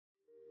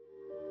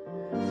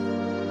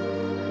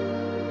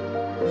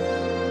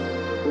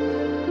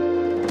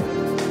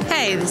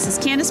Hey, this is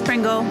Candace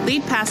Pringle,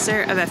 lead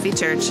pastor of FE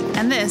Church,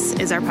 and this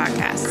is our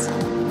podcast.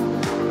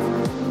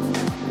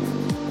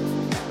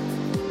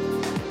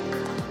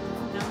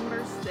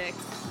 Number 6.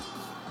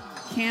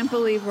 Can't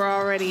believe we're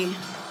already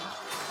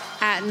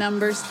at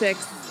number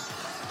 6.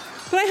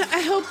 But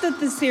I hope that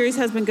this series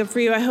has been good for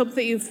you. I hope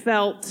that you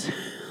felt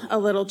a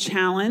little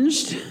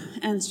challenged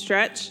and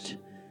stretched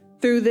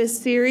through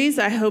this series.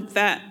 I hope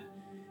that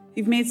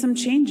you've made some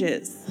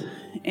changes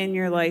in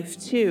your life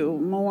too.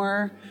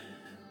 More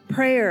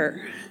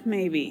prayer,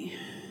 maybe,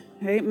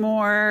 right?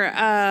 More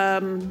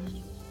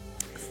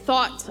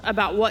thought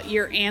about what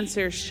your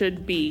answer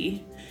should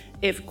be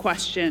if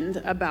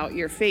questioned about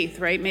your faith,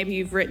 right? Maybe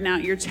you've written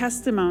out your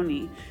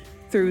testimony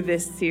through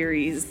this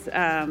series,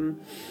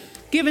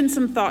 given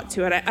some thought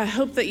to it. I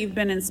hope that you've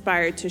been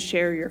inspired to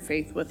share your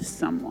faith with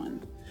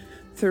someone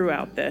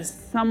throughout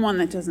this, someone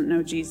that doesn't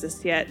know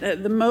Jesus yet.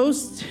 The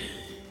most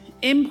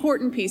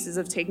important pieces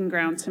of taking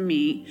ground to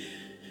me,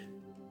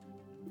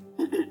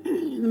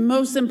 the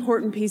most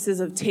important pieces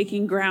of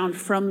taking ground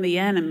from the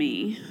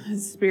enemy,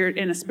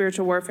 in a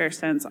spiritual warfare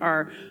sense,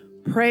 are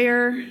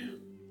prayer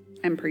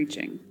and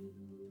preaching.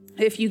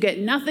 If you get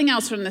nothing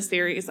else from this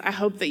series, I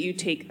hope that you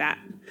take that.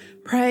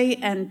 Pray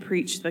and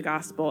preach the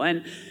gospel.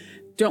 And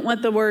don't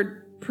let the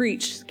word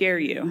preach scare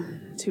you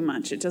too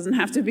much. It doesn't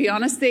have to be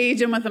on a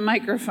stage and with a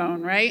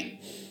microphone,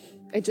 right?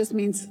 It just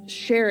means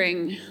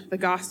sharing the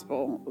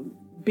gospel,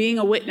 being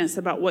a witness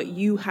about what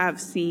you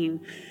have seen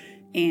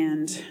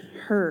and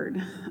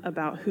heard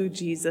about who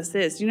Jesus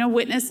is. You know,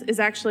 witness is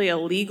actually a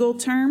legal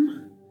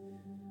term.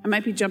 I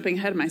might be jumping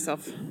ahead of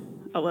myself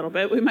a little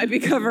bit. We might be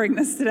covering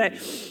this today.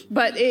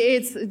 But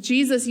it's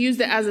Jesus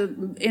used it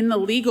in the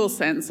legal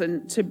sense,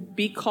 and to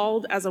be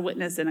called as a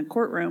witness in a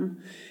courtroom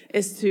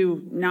is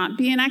to not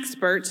be an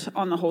expert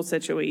on the whole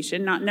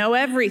situation, not know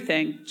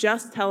everything,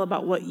 just tell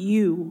about what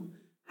you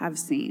have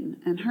seen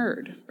and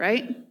heard,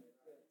 right?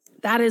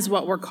 That is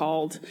what we're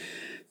called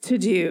to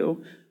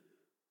do.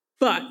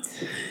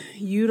 But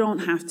you don't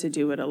have to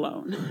do it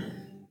alone.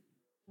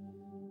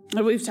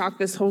 We've talked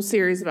this whole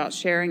series about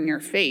sharing your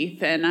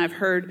faith, and I've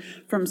heard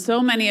from so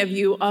many of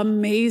you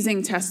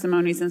amazing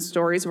testimonies and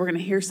stories. We're going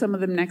to hear some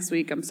of them next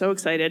week. I'm so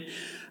excited.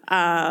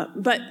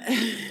 But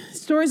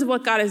stories of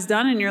what God has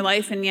done in your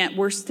life, and yet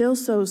we're still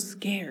so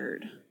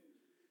scared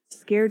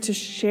to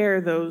share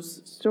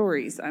those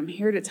stories. I'm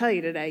here to tell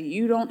you today,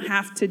 you don't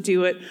have to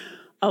do it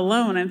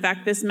alone. In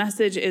fact, this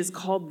message is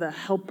called the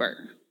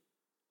Helper.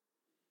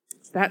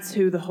 That's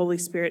who the Holy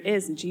Spirit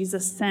is. And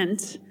Jesus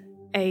sent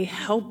a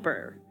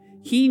helper.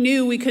 He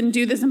knew we couldn't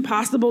do this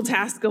impossible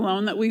task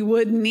alone, that we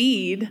would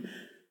need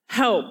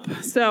help.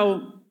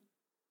 So,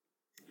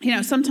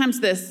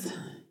 sometimes this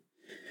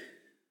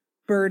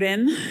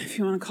burden, if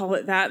you want to call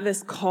it that,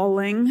 this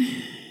calling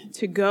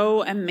to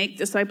go and make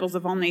disciples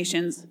of all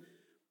nations,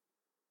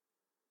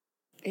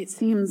 it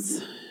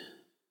seems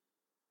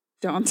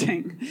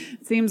daunting.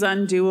 It seems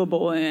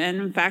undoable.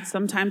 And in fact,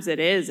 sometimes it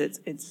is.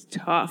 It's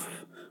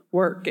tough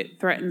work. It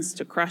threatens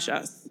to crush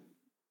us.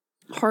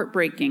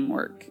 Heartbreaking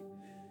work.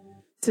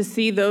 To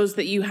see those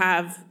that you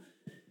have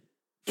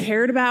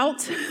cared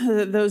about,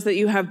 those that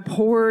you have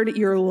poured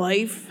your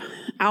life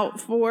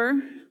out for,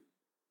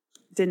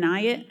 deny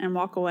it and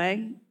walk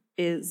away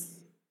is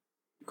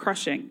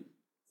crushing.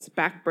 It's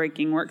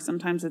backbreaking work.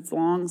 Sometimes it's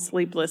long,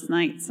 sleepless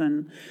nights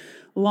and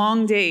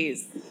long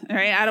days. All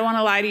right? I don't want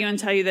to lie to you and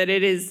tell you that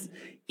it is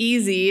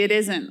easy. It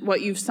isn't. What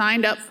you've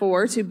signed up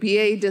for, to be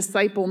a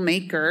disciple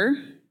maker,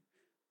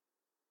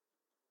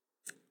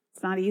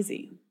 it's not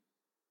easy.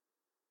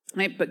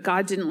 Right? But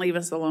God didn't leave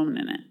us alone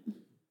in it.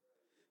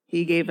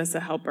 He gave us a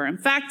helper. In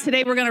fact,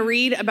 today we're going to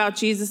read about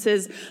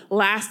Jesus's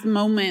last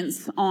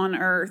moments on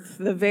earth,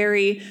 the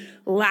very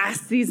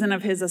last season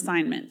of his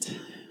assignment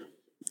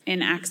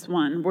in Acts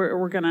 1.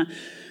 We're going to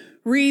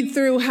read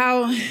through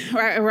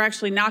we're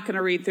actually not going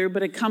to read through,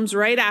 but it comes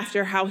right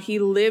after how he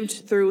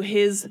lived through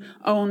his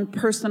own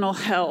personal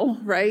hell,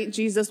 right?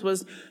 Jesus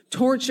was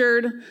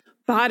tortured,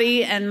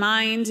 body and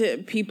mind.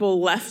 People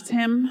left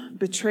him,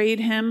 betrayed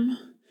him,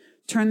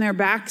 turned their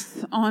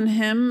backs on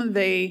him.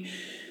 They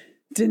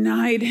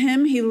denied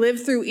him. He lived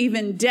through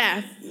even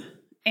death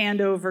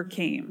and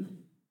overcame,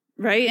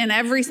 right? In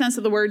every sense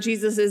of the word,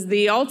 Jesus is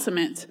the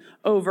ultimate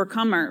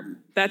overcomer.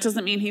 That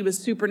doesn't mean he was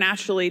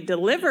supernaturally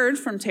delivered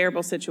from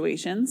terrible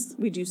situations.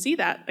 We do see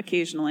that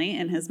occasionally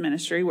in his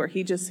ministry, where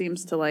he just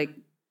seems to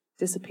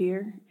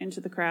disappear into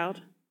the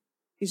crowd.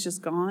 He's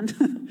just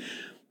gone.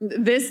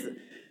 This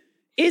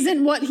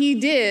isn't what he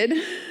did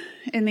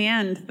in the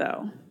end,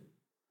 though.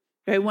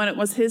 Okay, when it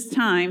was his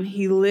time,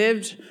 he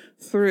lived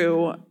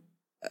through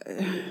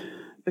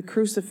the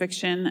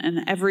crucifixion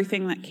and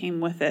everything that came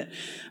with it.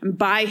 And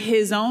by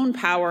his own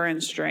power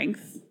and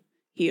strength,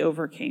 he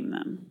overcame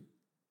them.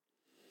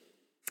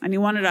 And he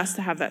wanted us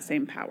to have that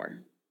same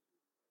power,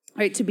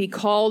 right? To be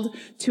called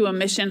to a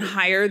mission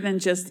higher than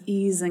just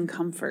ease and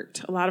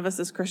comfort. A lot of us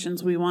as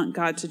Christians, we want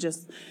God to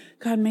just,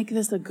 God, make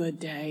this a good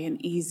day,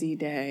 an easy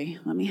day.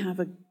 Let me have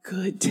a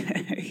good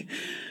day.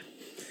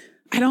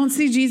 I don't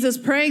see Jesus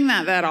praying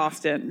that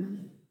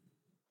often,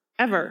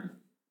 ever,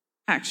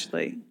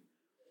 actually.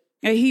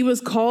 He was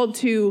called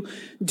to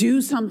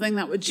do something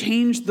that would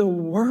change the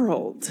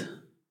world,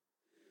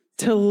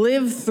 to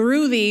live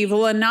through the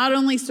evil and not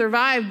only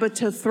survive, but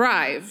to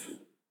thrive,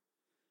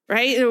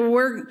 right?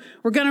 We're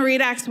going to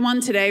read Acts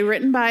 1 today,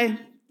 written by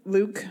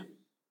Luke.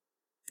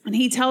 And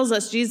he tells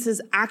us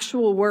Jesus'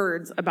 actual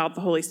words about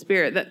the Holy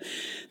Spirit, that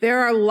there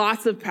are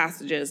lots of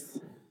passages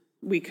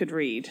we could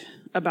read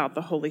about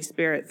the Holy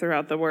Spirit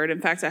throughout the Word.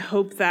 In fact, I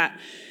hope that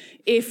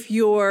if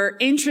you're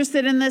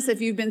interested in this,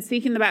 if you've been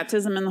seeking the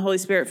baptism in the Holy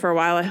Spirit for a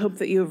while, I hope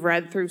that you have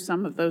read through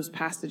some of those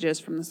passages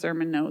from the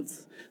sermon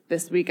notes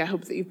this week. I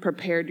hope that you've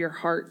prepared your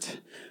heart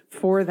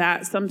for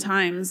that.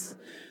 Sometimes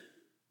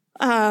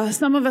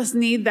some of us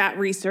need that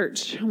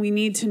research. We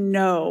need to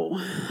know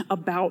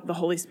about the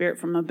Holy Spirit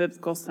from a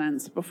biblical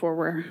sense before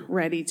we're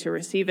ready to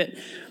receive it.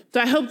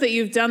 So I hope that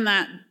you've done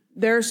that.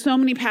 There are so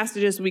many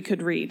passages we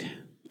could read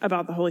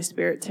about the Holy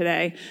Spirit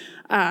today.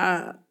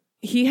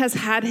 He has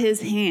had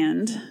his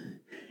hand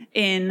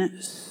in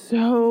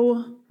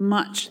so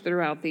much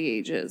throughout the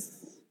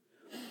ages.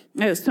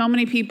 There's so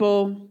many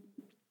people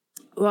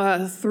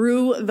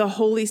through the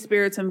Holy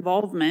Spirit's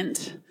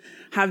involvement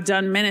have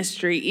done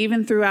ministry,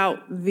 even throughout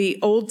the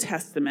Old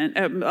Testament.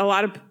 A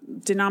lot of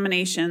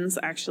denominations,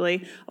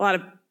 actually, a lot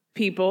of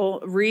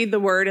people read the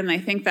Word and they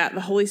think that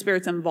the Holy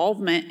Spirit's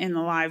involvement in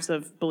the lives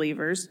of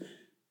believers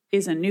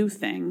is a new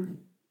thing.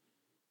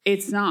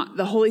 It's not.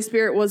 The Holy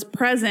Spirit was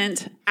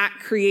present at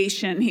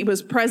creation. He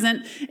was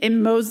present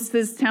in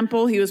Moses'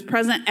 temple. He was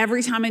present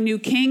every time a new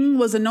king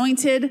was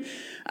anointed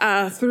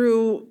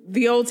through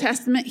the Old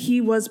Testament.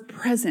 He was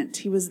present.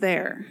 He was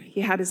there.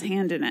 He had his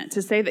hand in it.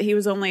 To say that he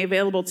was only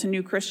available to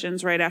new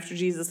Christians right after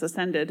Jesus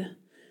ascended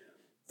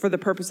for the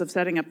purpose of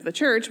setting up the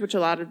church, which a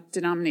lot of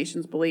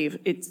denominations believe,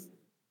 it's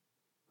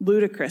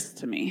ludicrous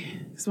to me.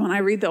 Because when I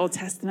read the Old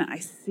Testament, I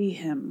see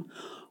him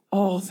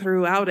all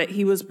throughout it.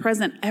 He was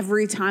present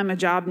every time a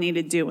job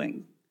needed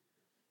doing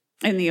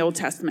in the Old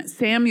Testament.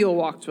 Samuel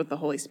walked with the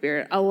Holy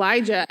Spirit.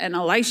 Elijah and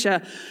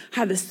Elisha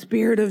had the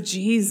Spirit of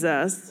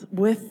Jesus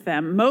with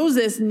them.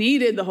 Moses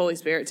needed the Holy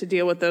Spirit to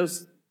deal with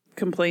those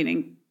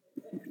complaining,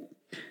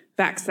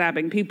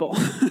 backstabbing people.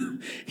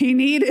 He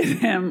needed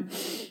him,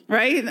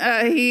 right?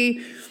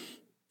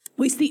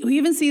 We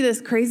even see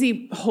this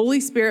crazy Holy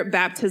Spirit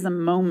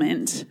baptism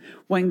moment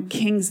when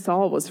King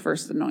Saul was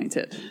first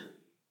anointed.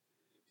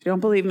 If you don't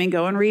believe me,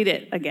 go and read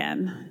it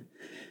again.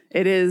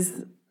 It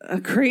is a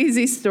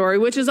crazy story,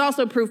 which is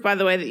also proof, by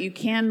the way, that you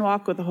can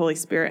walk with the Holy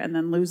Spirit and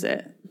then lose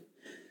it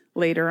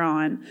later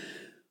on.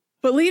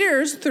 But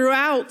leaders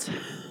throughout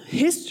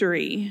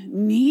history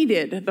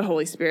needed the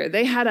Holy Spirit.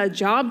 They had a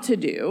job to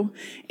do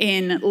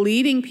in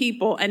leading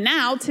people. And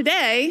now,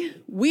 today,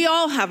 we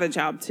all have a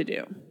job to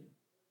do,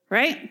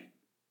 right?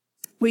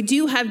 We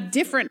do have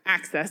different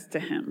access to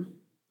him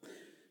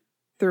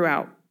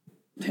throughout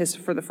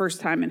for the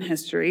first time in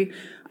history,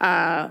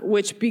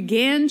 which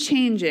began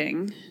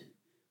changing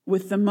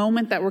with the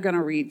moment that we're going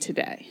to read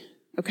today.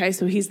 Okay,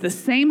 so he's the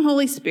same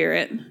Holy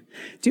Spirit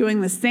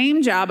doing the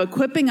same job,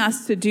 equipping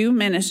us to do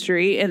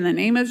ministry in the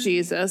name of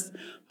Jesus,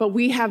 but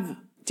we have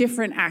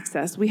different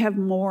access. We have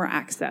more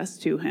access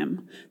to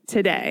him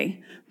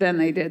today than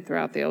they did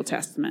throughout the Old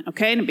Testament.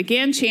 Okay, and it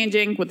began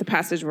changing with the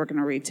passage we're going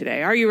to read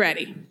today. Are you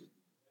ready?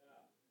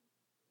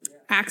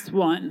 Acts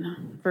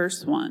 1,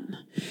 verse 1.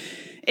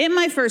 In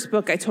my first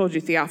book, I told you,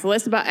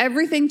 Theophilus, about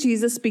everything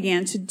Jesus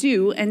began to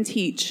do and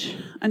teach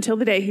until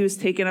the day he was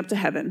taken up to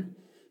heaven,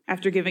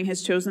 after giving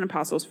his chosen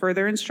apostles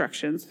further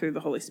instructions through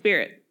the Holy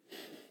Spirit.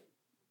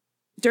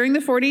 During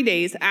the 40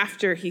 days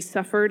after he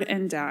suffered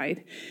and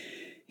died,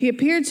 he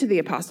appeared to the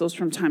apostles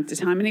from time to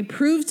time, and he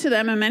proved to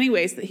them in many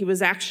ways that he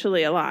was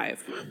actually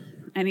alive.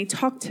 And he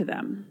talked to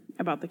them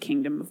about the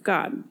kingdom of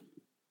God.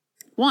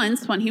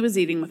 Once, when he was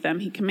eating with them,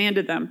 he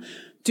commanded them,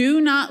 "Do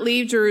not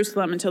leave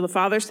Jerusalem until the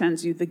Father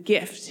sends you the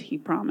gift he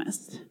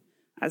promised,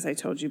 as I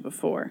told you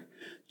before.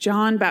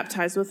 John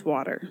baptized with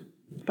water,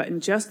 but in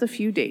just a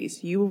few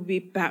days you will be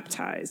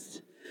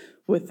baptized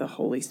with the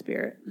Holy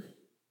Spirit."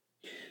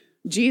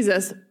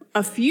 Jesus,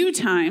 a few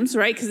times,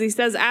 right? Because he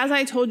says, as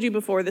I told you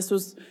before, this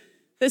was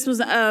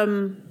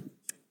an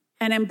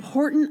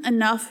important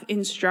enough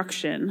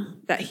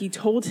instruction that he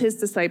told his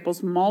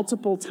disciples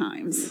multiple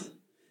times.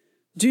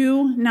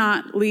 Do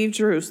not leave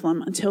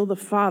Jerusalem until the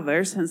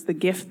Father sends the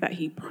gift that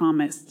he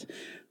promised.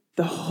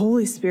 The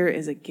Holy Spirit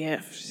is a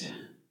gift,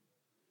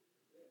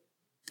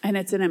 and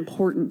it's an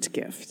important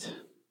gift.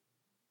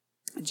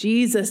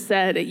 Jesus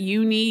said,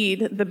 you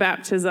need the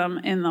baptism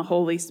in the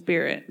Holy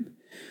Spirit,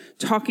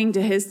 talking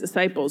to his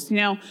disciples. You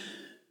know,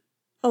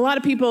 a lot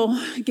of people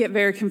get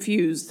very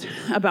confused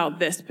about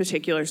this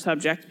particular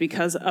subject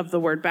because of the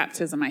word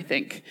baptism, I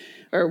think.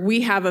 Or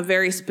we have a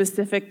very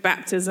specific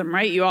baptism,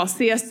 right? You all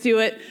see us do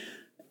it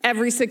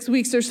every 6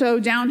 weeks or so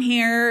down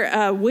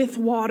here with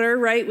water,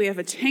 right? We have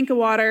a tank of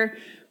water.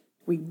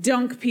 We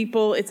dunk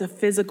people. It's a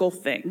physical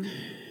thing.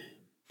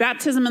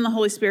 Baptism in the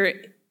Holy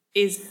Spirit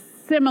is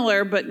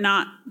similar, but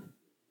not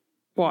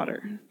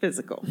water,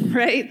 physical,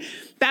 right?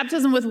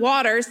 Baptism with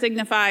water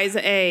signifies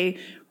a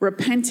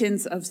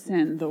repentance of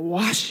sin, the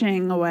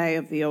washing away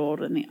of the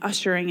old and the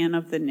ushering in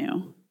of the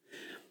new.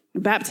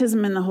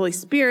 Baptism in the Holy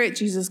Spirit,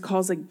 Jesus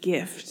calls a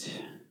gift,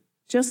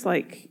 just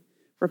like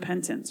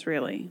repentance,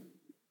 really.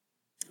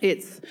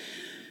 It's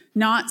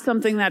not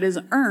something that is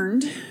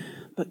earned,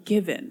 but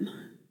given.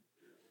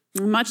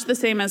 Much the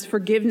same as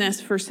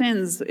forgiveness for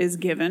sins is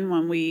given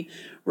when we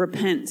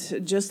repent.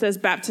 Just as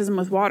baptism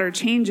with water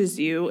changes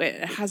you,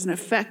 it has an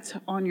effect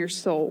on your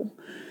soul.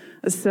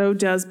 So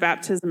does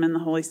baptism in the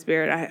Holy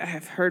Spirit. I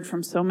have heard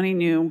from so many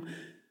new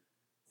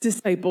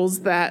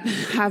disciples that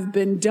have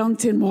been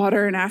dunked in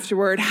water and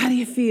afterward, how do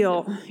you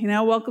feel?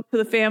 Welcome to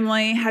the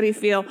family. How do you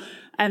feel?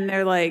 And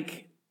they're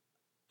like,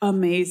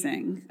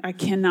 amazing. I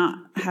cannot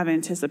have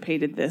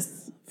anticipated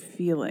this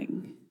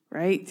feeling,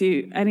 right?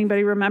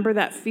 Anybody remember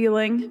that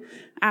feeling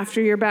after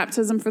your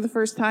baptism for the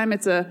first time?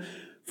 It's a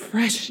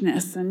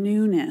freshness, a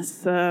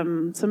newness.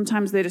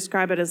 Sometimes they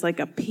describe it as like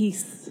a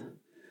peace,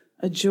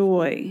 a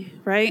joy,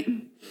 right?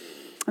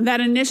 And that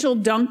initial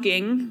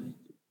dunking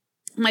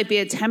might be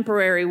a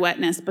temporary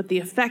wetness, but the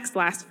effects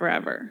last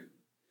forever.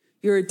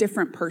 You're a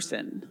different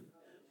person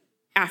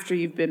after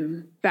you've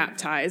been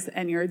baptized,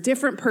 and you're a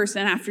different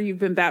person after you've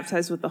been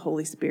baptized with the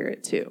Holy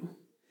Spirit too.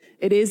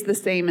 It is the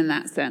same in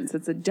that sense.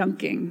 It's a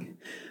dunking,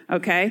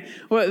 okay?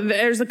 Well,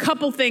 there's a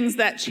couple things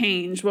that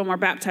change when we're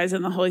baptized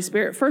in the Holy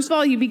Spirit. First of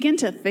all, you begin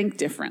to think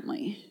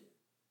differently.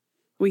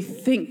 We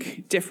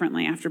think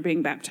differently after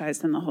being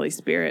baptized in the Holy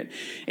Spirit.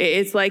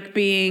 It's like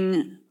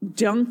being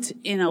dunked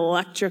in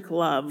electric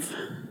love,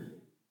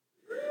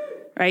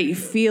 right? You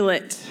feel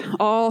it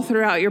all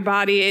throughout your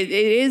body. It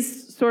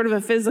is sort of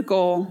a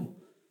physical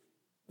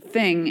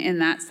thing in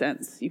that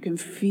sense. You can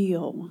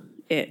feel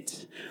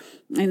it.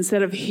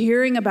 Instead of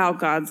hearing about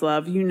God's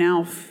love, you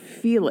now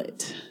feel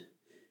it.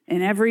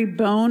 In every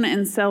bone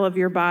and cell of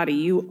your body,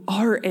 you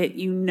are it,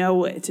 you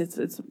know it.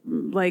 It's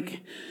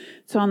like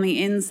it's on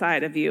the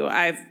inside of you.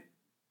 I've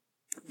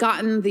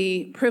gotten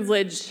the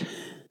privilege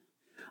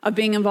of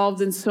being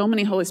involved in so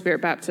many Holy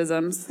Spirit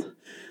baptisms.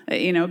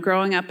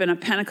 Growing up in a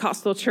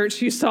Pentecostal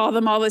church, you saw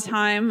them all the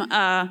time.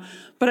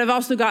 But I've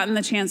also gotten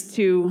the chance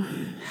to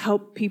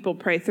help people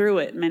pray through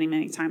it many,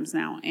 many times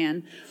now.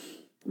 And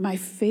my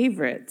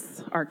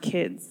favorites are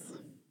kids.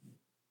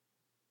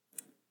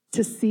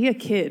 To see a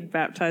kid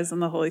baptized in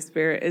the Holy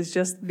Spirit is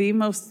just the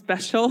most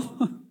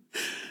special,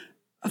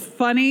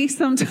 funny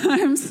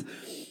sometimes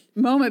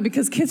moment,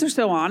 because kids are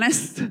so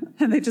honest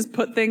and they just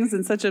put things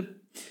in such a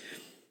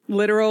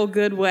literal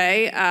good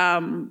way.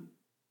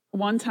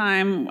 One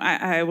time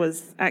I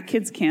was at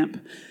kids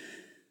camp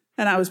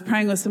and I was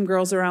praying with some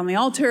girls around the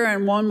altar,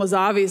 and one was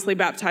obviously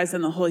baptized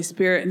in the Holy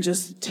Spirit and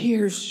just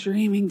tears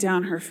streaming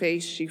down her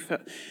face.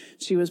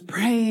 She was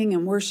praying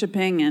and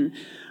worshiping, and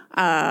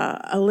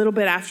a little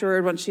bit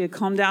afterward, when she had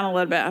calmed down a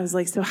little bit, I was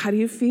like, so how do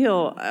you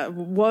feel?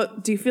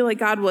 What do you feel like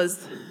God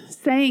was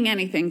saying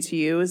anything to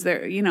you? Is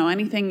there,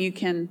 anything you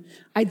can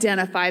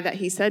identify that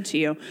he said to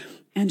you?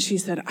 And she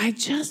said, I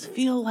just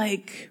feel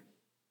like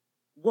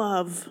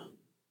love,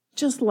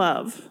 just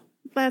love.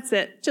 That's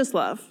it, just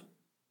love.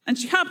 And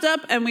she hopped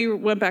up and we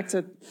went back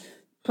to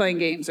playing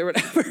games or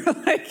whatever.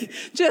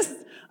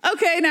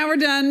 Okay, now we're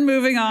done,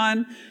 moving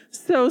on.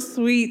 So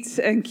sweet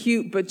and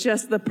cute, but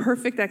just the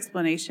perfect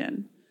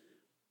explanation.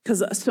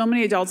 Because so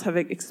many adults have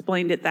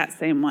explained it that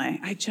same way.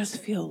 I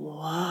just feel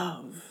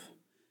love.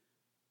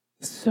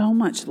 So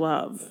much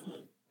love.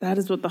 That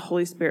is what the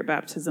Holy Spirit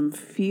baptism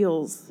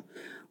feels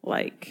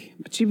like.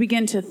 But you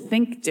begin to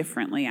think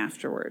differently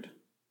afterward.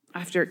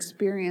 After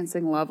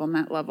experiencing love on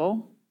that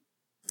level,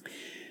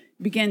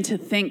 begin to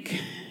think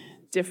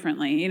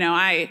differently.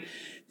 I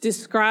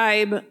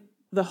describe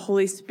the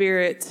Holy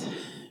Spirit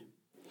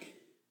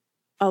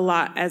a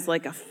lot as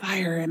like a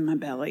fire in my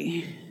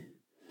belly.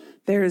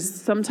 There's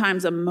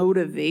sometimes a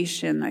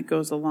motivation that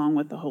goes along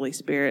with the Holy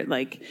Spirit.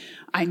 Like,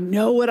 I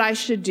know what I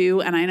should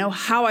do and I know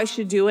how I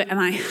should do it, and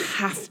I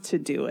have to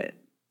do it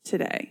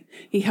today.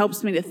 He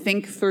helps me to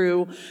think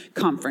through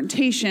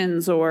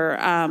confrontations or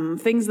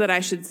things that I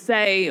should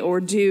say or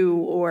do,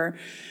 or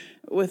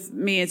with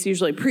me, it's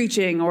usually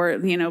preaching or,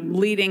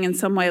 leading in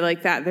some way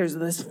like that. There's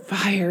this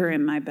fire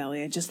in my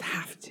belly. I just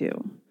have to.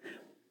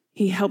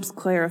 He helps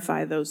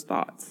clarify those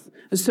thoughts.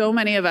 So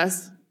many of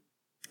us,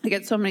 I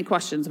get so many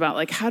questions about,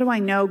 like, how do I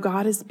know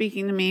God is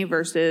speaking to me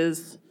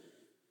versus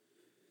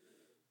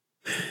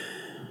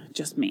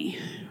just me,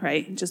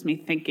 right? Just me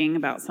thinking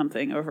about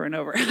something over and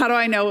over. How do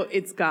I know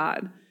it's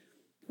God?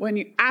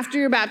 After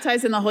you're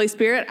baptized in the Holy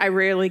Spirit, I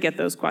rarely get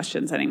those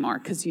questions anymore,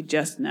 because you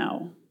just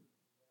know.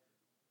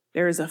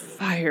 There is a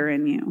fire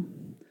in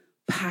you,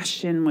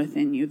 passion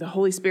within you. The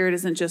Holy Spirit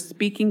isn't just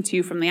speaking to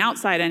you from the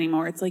outside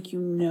anymore. It's like you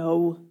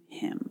know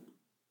him.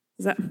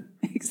 Does that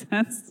make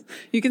sense?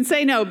 You can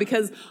say no,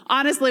 because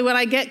honestly, when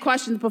I get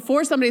questions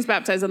before somebody's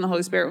baptized in the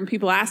Holy Spirit, when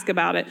people ask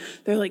about it,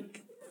 they're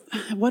like,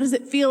 what does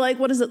it feel like?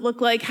 What does it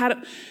look like?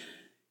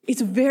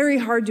 It's very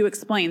hard to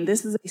explain.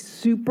 This is a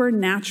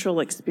supernatural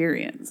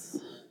experience.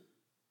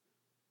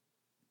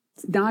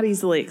 It's not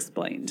easily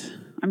explained.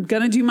 I'm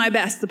going to do my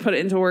best to put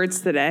it into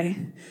words today,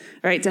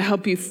 right, to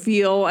help you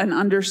feel and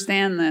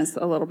understand this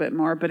a little bit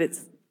more, but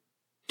it's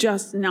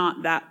just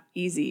not that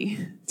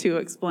easy to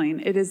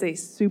explain. It is a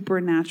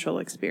supernatural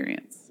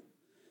experience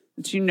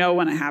that you know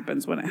when it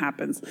happens.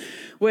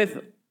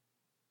 With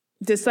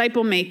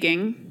disciple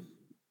making,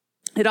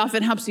 it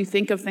often helps you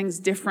think of things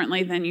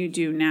differently than you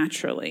do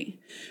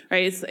naturally,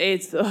 right?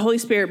 It's the Holy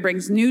Spirit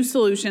brings new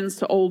solutions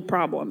to old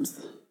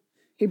problems.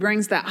 He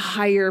brings that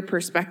higher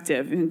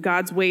perspective, and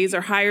God's ways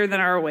are higher than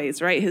our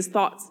ways, right? His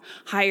thoughts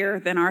higher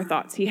than our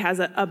thoughts. He has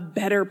a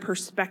better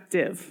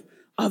perspective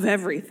of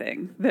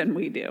everything than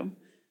we do.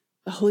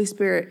 The Holy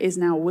Spirit is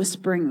now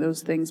whispering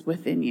those things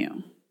within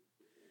you.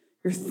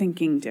 You're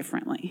thinking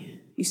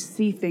differently. You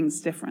see things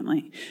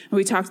differently. And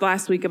we talked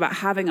last week about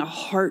having a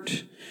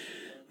heart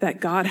that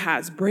God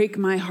has. Break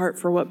my heart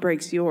for what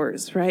breaks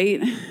yours,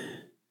 right?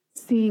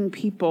 Seeing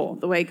people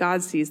the way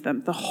God sees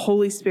them. The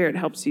Holy Spirit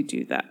helps you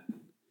do that.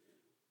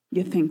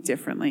 You think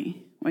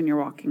differently when you're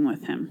walking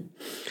with him.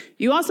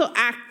 You also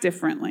act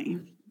differently.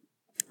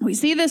 We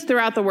see this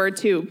throughout the word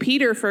too.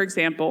 Peter, for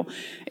example,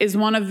 is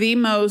one of the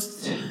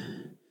most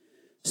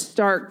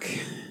stark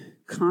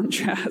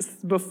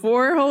contrasts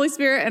before Holy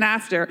Spirit and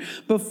after.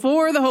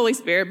 Before the Holy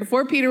Spirit,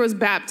 before Peter was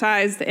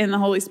baptized in the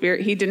Holy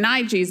Spirit, he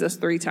denied Jesus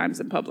 3 times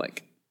in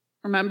public.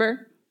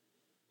 Remember?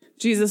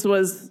 Jesus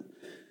was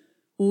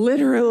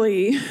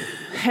literally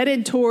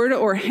headed toward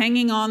or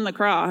hanging on the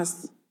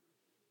cross.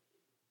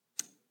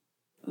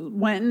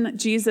 When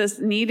Jesus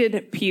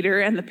needed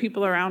Peter and the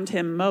people around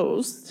him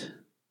most,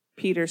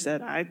 Peter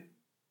said, I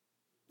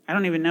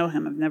don't even know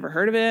him. I've never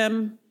heard of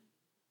him.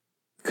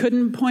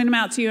 Couldn't point him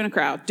out to you in a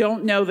crowd.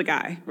 Don't know the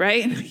guy,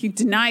 right? He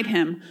denied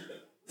him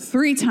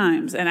 3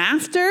 times. And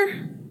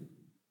after,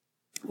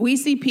 we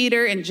see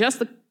Peter in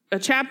just a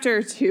chapter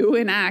or 2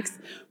 in Acts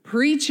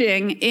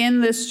preaching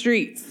in the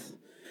streets,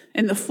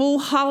 in the full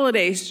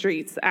holiday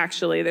streets,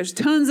 actually. There's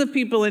tons of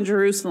people in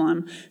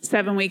Jerusalem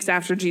 7 weeks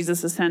after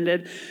Jesus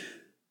ascended.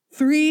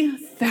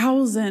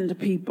 3,000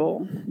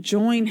 people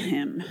join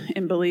him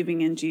in believing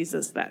in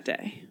Jesus that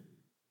day.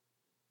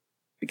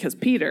 Because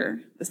Peter,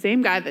 the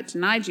same guy that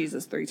denied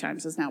Jesus 3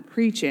 times, is now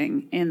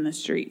preaching in the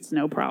streets,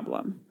 no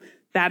problem.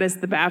 That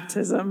is the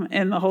baptism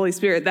in the Holy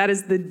Spirit. That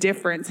is the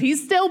difference.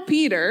 He's still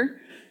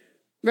Peter,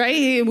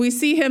 right? We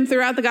see him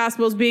throughout the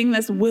Gospels being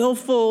this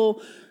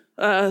willful,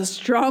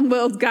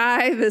 strong-willed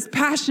guy, this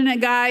passionate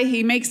guy.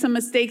 He makes some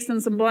mistakes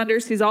and some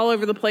blunders. He's all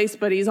over the place,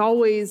 but he's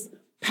always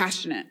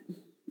passionate.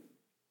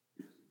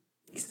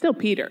 He's still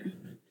Peter,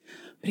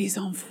 but he's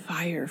on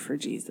fire for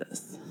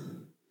Jesus.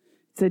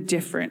 It's a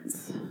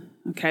difference.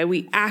 Okay,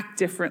 we act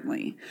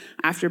differently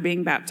after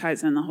being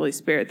baptized in the Holy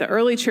Spirit. The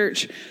early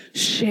church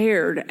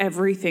shared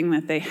everything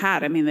that they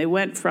had. I mean, they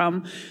went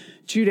from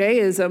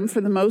Judaism for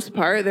the most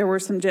part. There were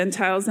some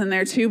Gentiles in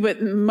there too,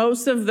 but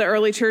most of the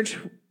early church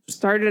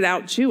started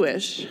out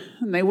Jewish.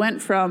 And they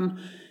went from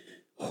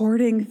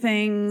hoarding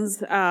things.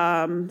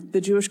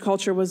 The Jewish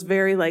culture was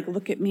very like,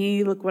 look at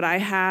me, look what I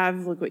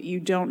have, look what you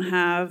don't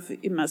have.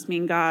 It must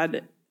mean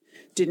God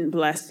didn't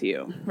bless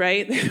you,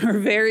 right? They were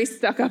very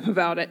stuck up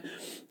about it.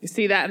 You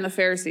see that in the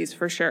Pharisees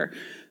for sure.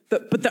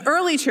 But the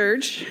early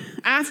church,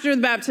 after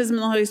the baptism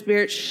of the Holy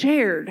Spirit,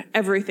 shared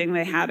everything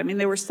they had. I mean,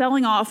 they were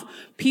selling off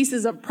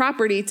pieces of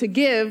property to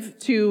give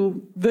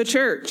to the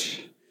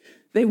church.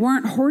 They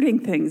weren't hoarding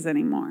things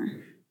anymore.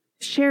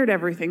 Shared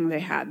everything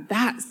they had.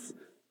 That's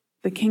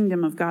the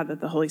kingdom of God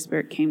that the Holy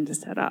Spirit came to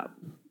set up.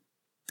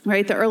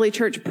 Right? The early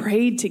church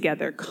prayed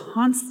together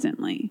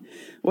constantly.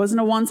 It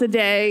wasn't a once a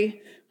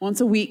day, once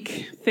a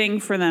week thing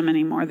for them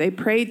anymore. They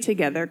prayed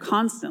together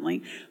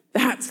constantly.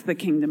 That's the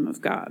kingdom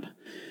of God.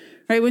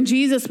 Right? When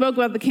Jesus spoke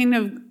about the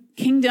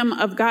kingdom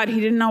of God,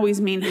 he didn't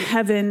always mean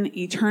heaven,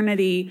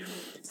 eternity,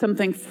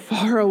 something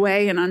far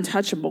away and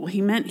untouchable.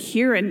 He meant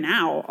here and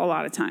now a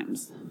lot of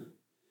times.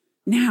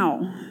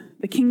 Now,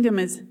 the kingdom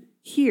is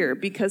here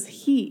because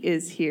he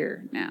is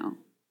here now.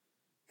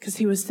 Because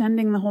he was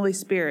sending the Holy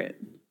Spirit.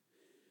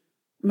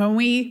 When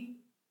we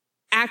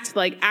act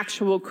like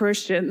actual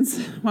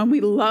Christians, when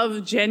we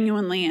love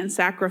genuinely and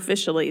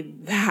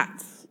sacrificially,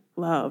 that's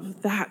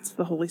love. That's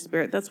the Holy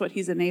Spirit. That's what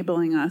he's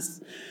enabling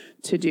us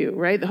to do,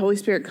 right? The Holy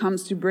Spirit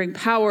comes to bring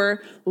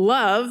power,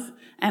 love,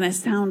 and a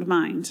sound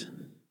mind.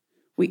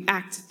 We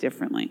act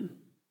differently.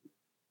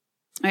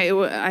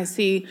 I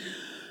see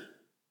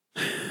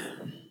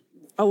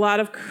a lot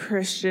of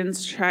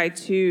Christians try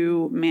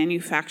to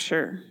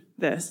manufacture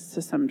this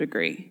to some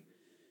degree.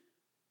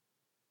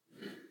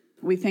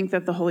 We think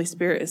that the Holy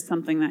Spirit is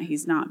something that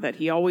he's not, that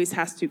he always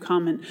has to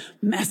come and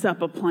mess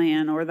up a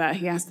plan, or that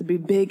he has to be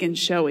big and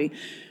showy.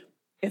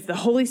 If the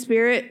Holy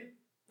Spirit,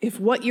 if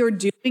what you're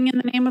doing in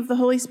the name of the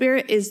Holy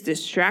Spirit is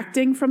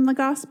distracting from the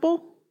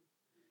gospel,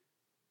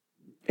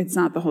 it's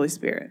not the Holy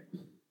Spirit.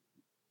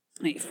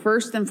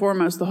 First and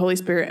foremost, the Holy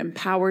Spirit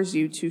empowers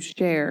you to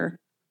share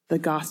the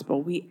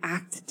gospel. We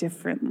act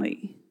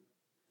differently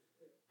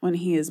when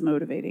he is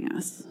motivating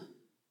us.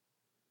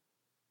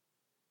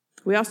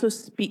 We also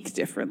speak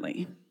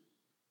differently,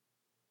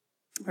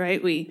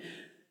 right? We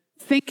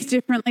think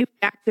differently, we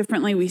act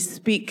differently, we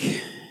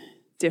speak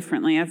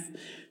differently. I've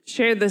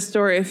shared this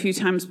story a few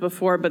times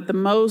before, but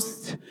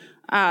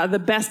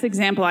the best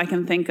example I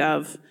can think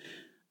of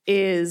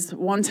is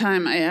one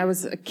time I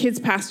was a kids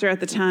pastor at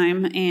the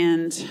time,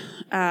 and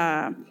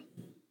a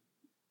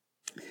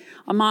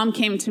mom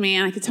came to me,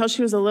 and I could tell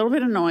she was a little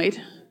bit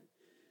annoyed.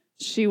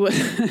 She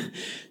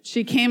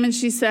came and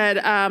she said,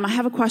 I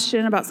have a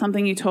question about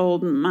something you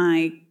told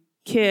my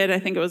kid. I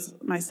think it was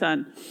my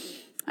son.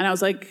 And I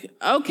was like,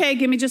 okay,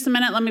 give me just a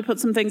minute. Let me put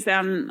some things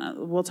down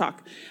and we'll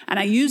talk. And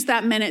I used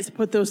that minute to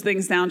put those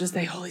things down, just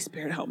say, Holy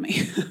Spirit, help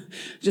me.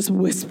 Just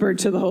whispered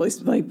to the Holy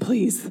Spirit, like,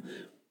 please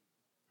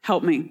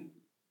help me.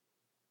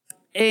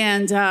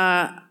 And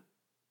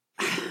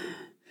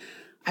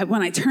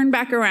when I turned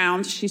back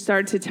around, she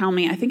started to tell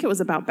me, I think it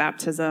was about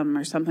baptism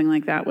or something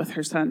like that with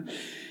her son.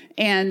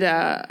 And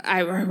I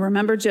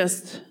remember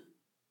just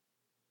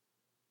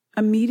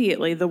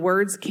immediately the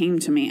words came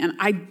to me. And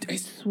I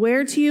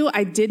swear to you,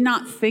 I did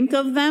not think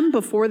of them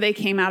before they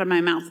came out of my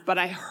mouth, but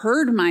I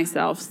heard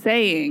myself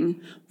saying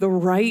the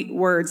right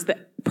words, the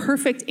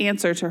perfect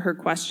answer to her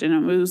question.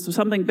 It was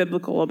something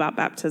biblical about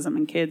baptism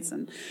and kids,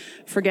 and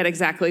forget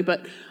exactly,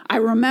 but I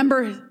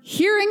remember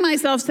hearing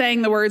myself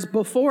saying the words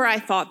before I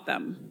thought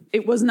them.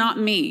 It was not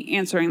me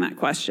answering that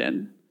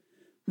question.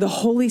 The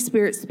Holy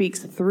Spirit speaks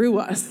through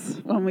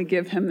us when we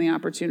give him the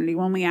opportunity,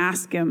 when we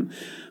ask him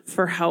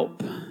for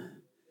help,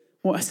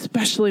 well,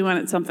 especially when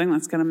it's something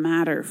that's going to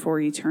matter for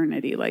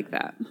eternity like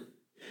that.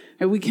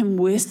 And we can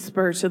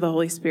whisper to the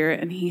Holy Spirit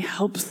and he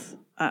helps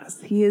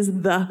us. He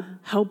is the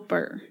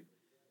helper.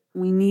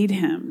 We need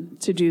him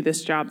to do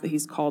this job that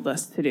he's called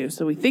us to do.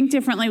 So we think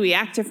differently, we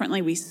act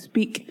differently, we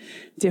speak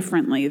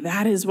differently.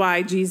 That is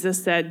why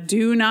Jesus said,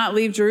 do not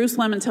leave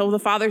Jerusalem until the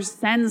Father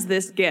sends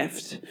this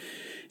gift.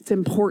 It's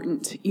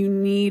important. You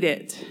need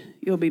it.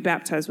 You'll be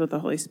baptized with the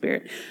Holy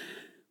Spirit.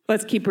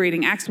 Let's keep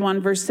reading. Acts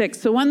 1, verse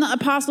 6. So when the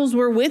apostles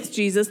were with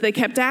Jesus, they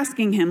kept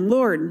asking him,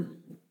 Lord,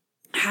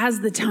 has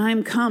the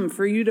time come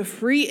for you to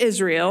free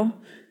Israel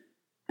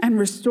and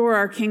restore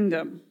our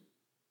kingdom?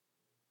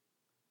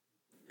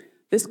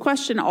 This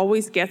question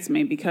always gets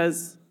me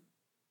because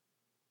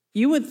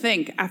you would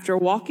think after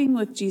walking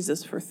with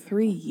Jesus for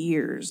 3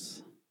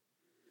 years,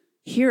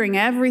 hearing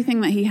everything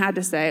that he had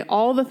to say,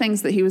 all the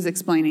things that he was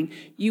explaining,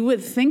 you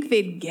would think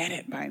they'd get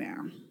it by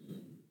now.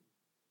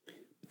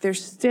 They're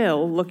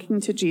still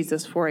looking to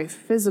Jesus for a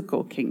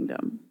physical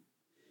kingdom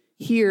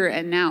here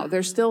and now.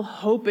 They're still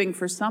hoping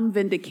for some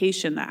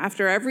vindication that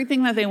after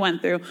everything that they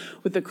went through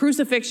with the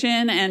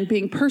crucifixion and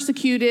being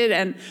persecuted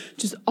and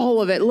just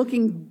all of it,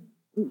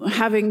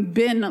 having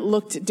been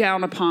looked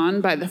down upon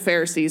by the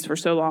Pharisees for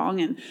so long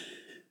and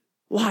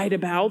lied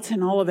about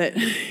and all of it,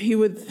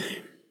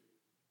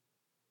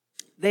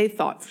 they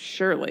thought,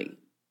 surely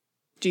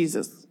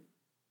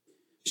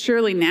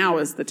now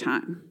is the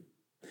time.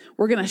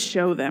 We're going to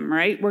show them,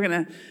 right? We're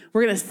going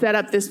to set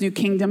up this new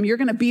kingdom. You're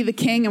going to be the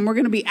king and we're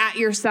going to be at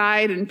your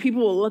side and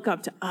people will look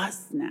up to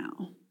us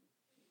now.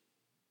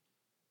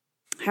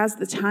 Has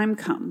the time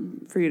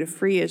come for you to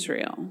free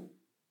Israel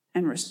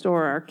and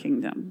restore our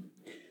kingdom?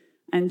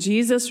 And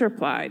Jesus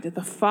replied,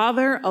 the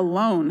Father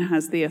alone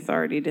has the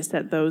authority to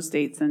set those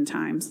dates and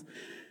times,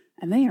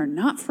 and they are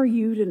not for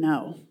you to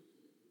know.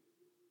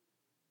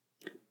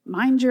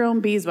 Mind your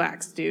own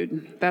beeswax,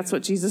 dude. That's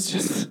what Jesus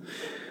just...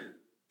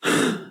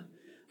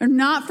 They're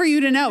not for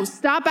you to know.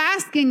 Stop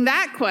asking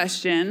that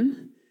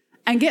question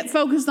and get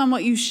focused on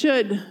what you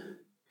should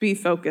be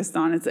focused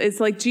on. It's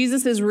like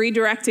Jesus is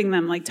redirecting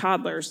them like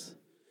toddlers,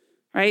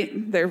 right?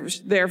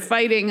 They're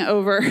fighting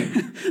over,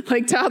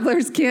 like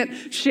toddlers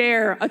can't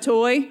share a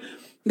toy.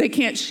 They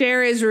can't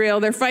share Israel.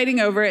 They're fighting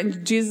over it.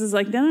 And Jesus is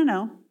like,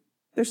 no.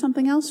 There's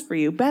something else for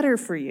you, better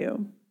for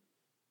you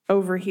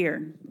over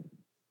here.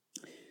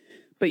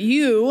 But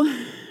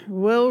you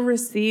will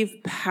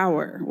receive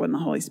power when the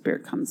Holy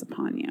Spirit comes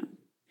upon you.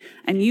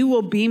 And you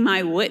will be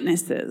my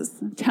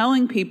witnesses,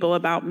 telling people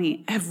about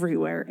me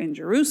everywhere in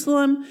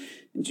Jerusalem,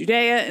 in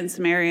Judea, in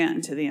Samaria,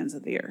 and to the ends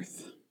of the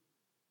earth.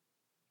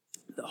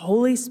 The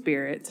Holy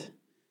Spirit,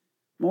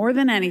 more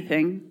than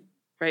anything,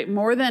 right?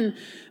 More than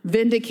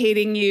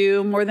vindicating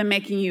you, more than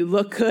making you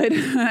look good,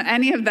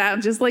 any of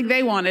that, just like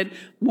they wanted.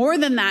 More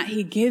than that,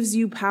 he gives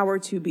you power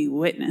to be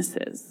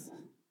witnesses,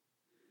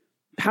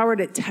 power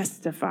to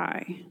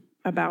testify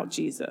about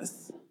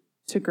Jesus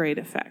to great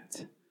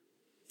effect.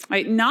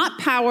 Right? Not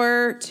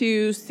power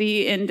to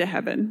see into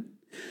heaven,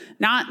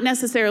 not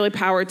necessarily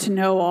power to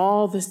know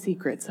all the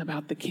secrets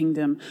about the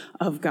kingdom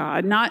of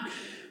God, not,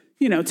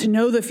 to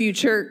know the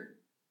future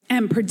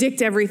and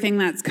predict everything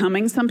that's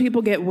coming. Some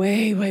people get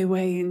way, way,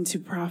 way into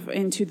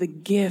the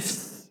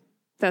gifts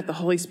that the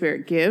Holy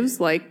Spirit gives,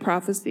 like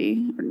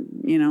prophecy, or,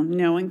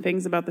 knowing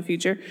things about the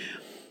future.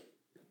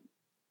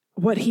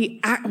 What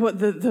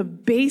the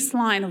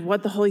baseline of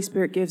what the Holy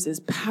Spirit gives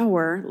is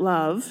power,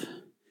 love,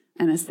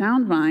 and a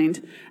sound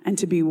mind, and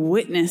to be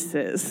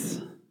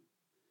witnesses.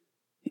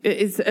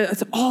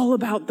 It's all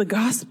about the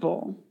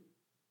gospel,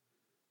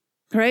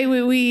 right?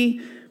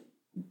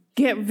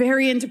 get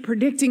very into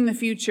predicting the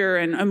future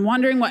and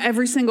wondering what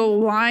every single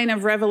line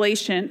of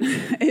Revelation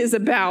is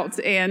about.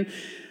 And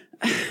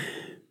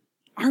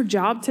our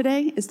job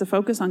today is to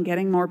focus on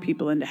getting more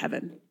people into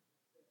heaven.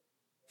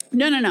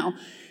 No.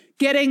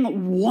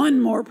 Getting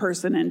one more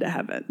person into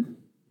heaven.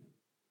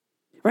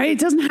 Right? It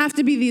doesn't have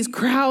to be these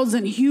crowds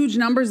and huge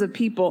numbers of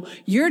people.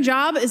 Your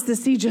job is to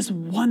see just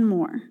one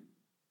more.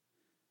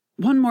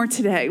 One more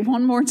today,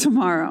 one more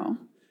tomorrow,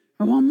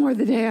 or one more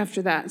the day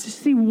after that. To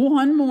see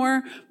one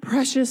more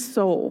precious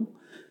soul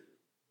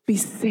be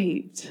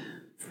saved,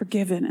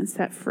 forgiven, and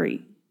set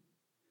free.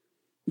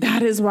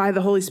 That is why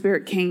the Holy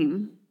Spirit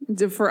came,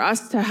 for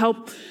us to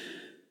help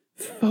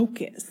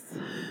focus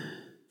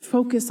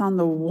on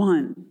the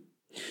one.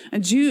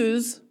 And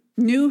Jews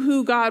knew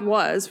who God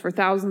was for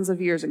thousands of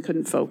years and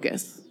couldn't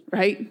focus,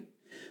 right?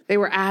 They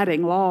were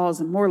adding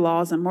laws and more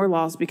laws and more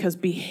laws because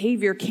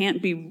behavior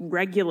can't be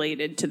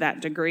regulated to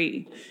that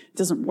degree. It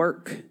doesn't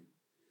work.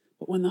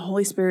 But when the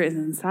Holy Spirit is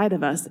inside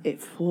of us,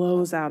 it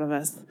flows out of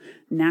us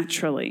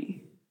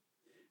naturally.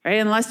 Right?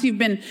 Unless you've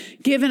been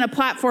given a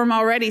platform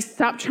already,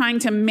 stop trying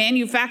to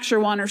manufacture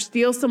one or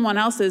steal someone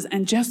else's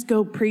and just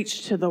go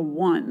preach to the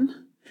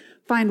one.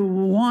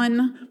 Find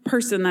one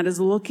person that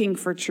is looking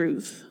for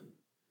truth.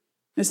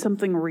 There's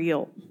something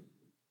real.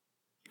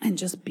 And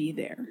just be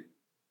there.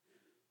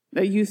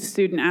 A youth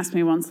student asked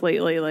me once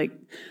lately, like,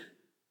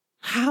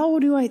 how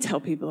do I tell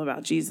people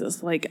about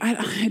Jesus? Like,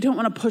 I don't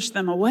want to push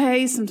them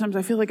away. Sometimes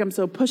I feel like I'm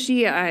so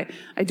pushy.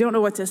 I don't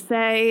know what to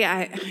say.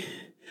 I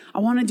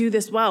want to do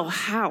this well.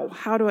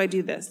 How do I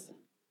do this?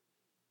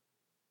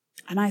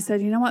 And I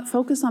said, you know what?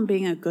 Focus on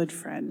being a good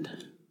friend.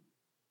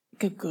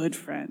 Like a good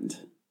friend.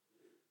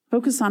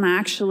 Focus on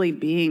actually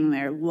being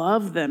there.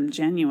 Love them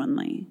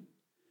genuinely.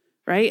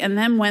 Right? And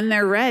then when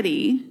they're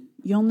ready,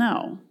 you'll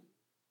know.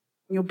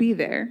 You'll be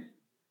there.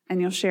 And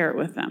you'll share it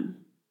with them.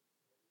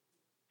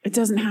 It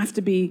doesn't have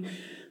to be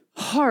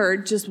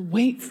hard. Just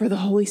wait for the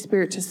Holy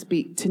Spirit to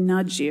speak, to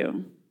nudge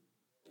you.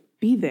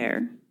 Be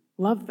there.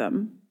 Love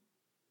them.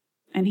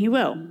 And he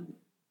will.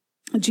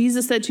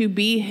 Jesus said to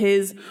be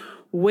his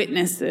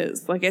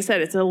witnesses. Like I said,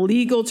 it's a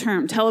legal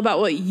term. Tell about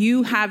what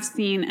you have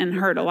seen and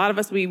heard. A lot of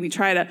us, we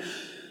try to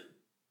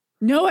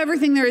know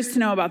everything there is to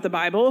know about the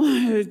Bible.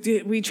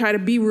 We try to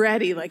be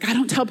ready. Like, I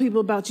don't tell people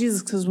about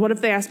Jesus because what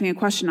if they ask me a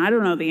question I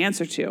don't know the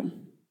answer to?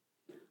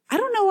 I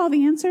don't know all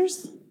the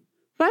answers. The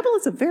Bible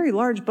is a very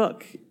large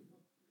book.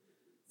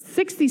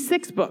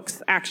 66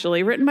 books,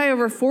 actually, written by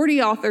over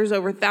 40 authors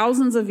over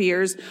thousands of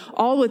years,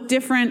 all with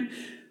different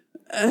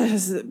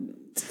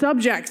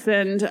subjects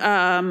and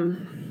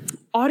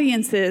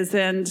audiences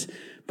and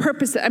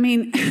purpose. I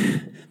mean,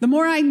 the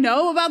more I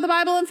know about the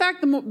Bible, in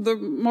fact, the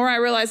more I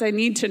realize I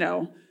need to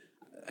know.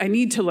 I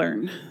need to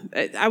learn.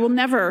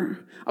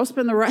 I'll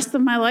spend the rest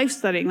of my life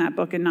studying that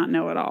book and not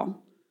know it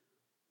all.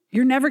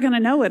 You're never going to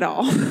know it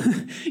all.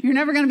 You're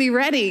never going to be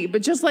ready.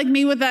 But just like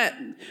me with that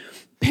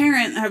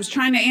parent, I was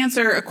trying to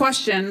answer a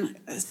question.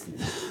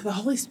 The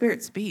Holy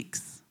Spirit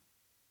speaks.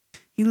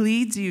 He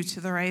leads you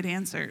to the right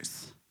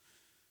answers,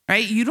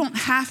 right? You don't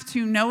have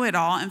to know it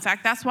all. In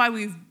fact, that's why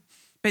we've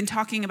been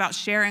talking about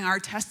sharing our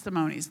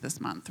testimonies this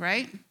month,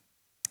 right?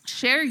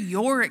 Share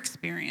your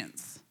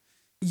experience.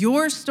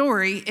 Your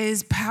story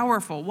is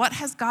powerful. What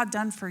has God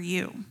done for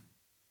you?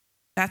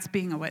 That's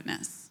being a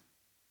witness.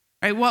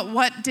 Right?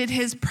 What did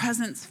his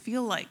presence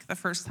feel like the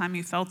first time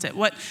you felt it?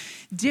 What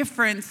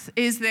difference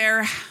is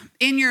there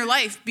in your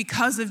life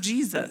because of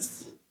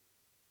Jesus?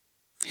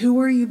 Who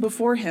were you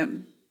before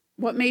him?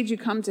 What made you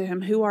come to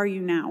him? Who are you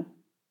now?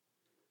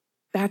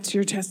 That's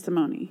your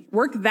testimony.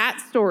 Work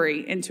that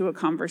story into a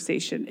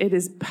conversation. It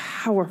is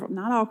powerful,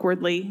 not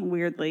awkwardly,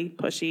 weirdly,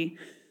 pushy,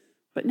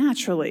 but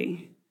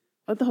naturally.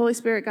 Let the Holy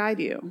Spirit guide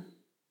you.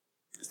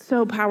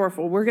 So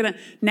powerful.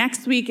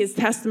 Next week is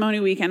testimony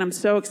week, and I'm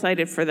so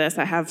excited for this.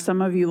 I have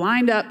some of you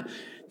lined up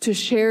to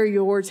share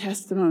your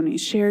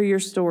testimonies, share your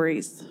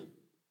stories.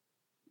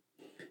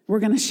 We're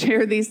going to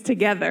share these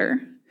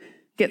together,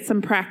 get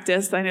some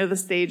practice. I know the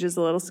stage is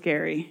a little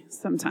scary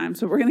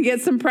sometimes, but we're going to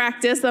get some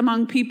practice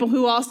among people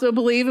who also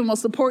believe and will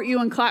support you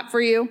and clap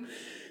for you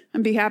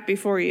and be happy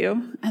for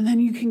you. And then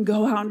you can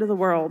go out into the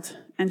world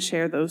and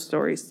share those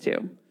stories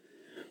too.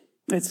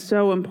 It's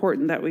so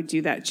important that we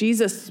do that.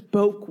 Jesus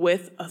spoke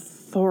with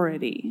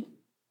authority.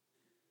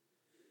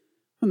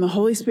 When the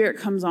Holy Spirit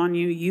comes on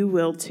you, you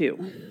will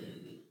too.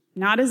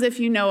 Not as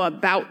if you know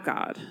about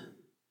God,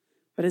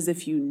 but as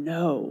if you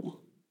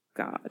know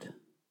God.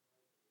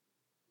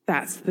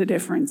 That's the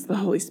difference the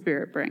Holy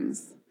Spirit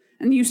brings.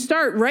 And you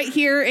start right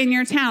here in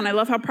your town. I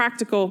love how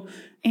practical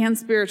and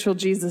spiritual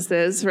Jesus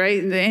is,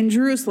 right? In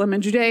Jerusalem,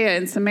 in Judea,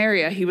 in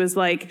Samaria, he was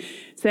like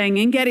saying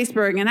in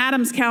Gettysburg, in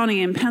Adams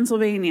County, in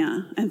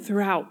Pennsylvania, and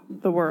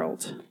throughout the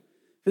world.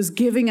 He was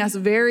giving us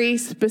very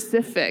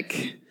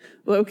specific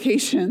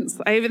locations.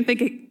 I even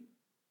think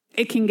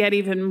it can get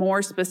even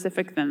more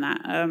specific than that.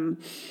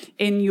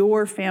 In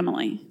your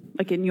family,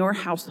 like in your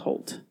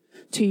household,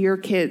 to your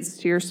kids,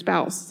 to your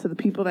spouse, to the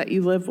people that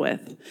you live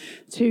with,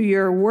 to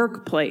your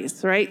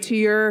workplace, right? To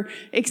your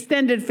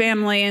extended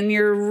family and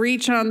your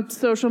reach on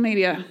social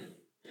media.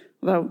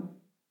 Although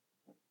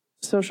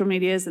social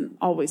media isn't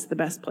always the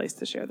best place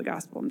to share the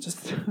gospel. I'm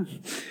just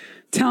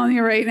telling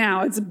you right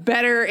now, it's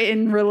better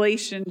in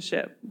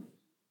relationship.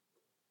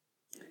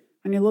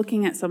 When you're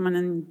looking at someone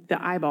in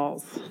the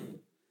eyeballs,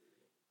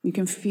 you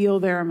can feel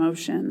their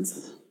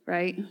emotions,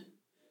 right?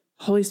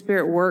 Holy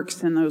Spirit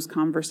works in those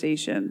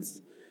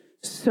conversations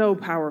so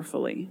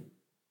powerfully.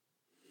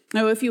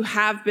 Now, if you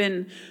have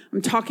been,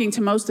 I'm talking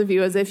to most of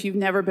you as if you've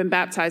never been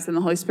baptized in the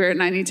Holy Spirit,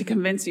 and I need to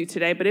convince you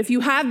today. But if you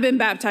have been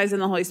baptized in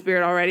the Holy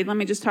Spirit already, let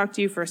me just talk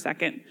to you for a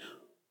second.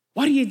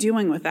 What are you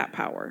doing with that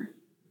power?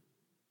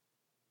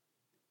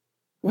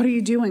 What are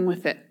you doing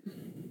with it?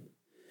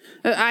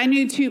 I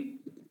knew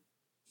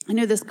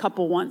this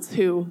couple once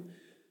who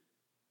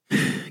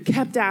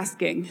kept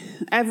asking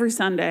every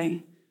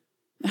Sunday,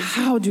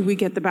 how do we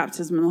get the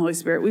baptism in the Holy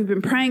Spirit? We've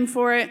been praying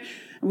for it.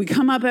 We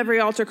come up every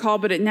altar call,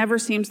 but it never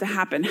seems to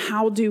happen.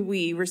 How do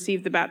we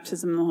receive the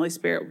baptism in the Holy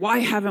Spirit? Why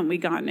haven't we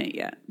gotten it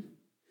yet?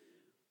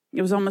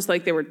 It was almost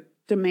like they were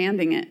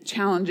demanding it,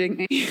 challenging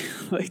me,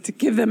 like to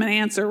give them an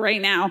answer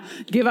right now.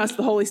 Give us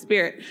the Holy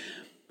Spirit.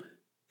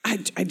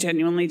 I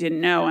genuinely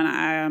didn't know.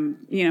 And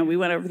we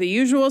went over the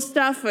usual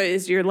stuff.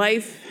 Is your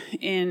life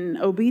in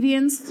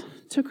obedience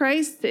to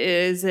Christ?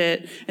 Is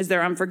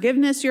there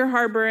unforgiveness you're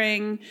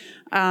harboring?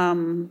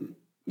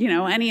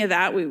 Any of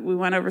that. We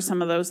went over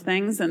some of those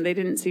things, and they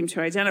didn't seem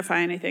to identify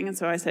anything. And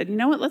so I said, you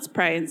know what, let's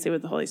pray and see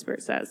what the Holy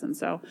Spirit says. And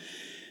so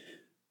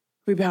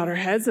we bowed our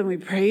heads and we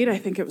prayed. I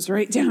think it was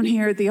right down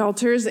here at the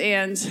altars.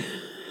 And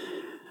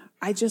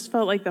I just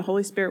felt like the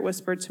Holy Spirit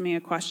whispered to me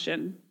a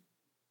question.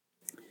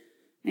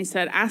 And he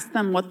said, ask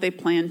them what they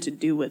plan to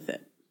do with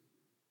it.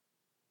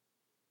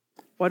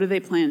 What do they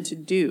plan to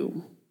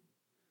do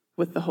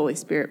with the Holy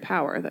Spirit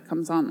power that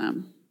comes on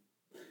them?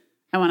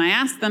 And when I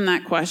asked them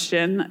that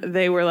question,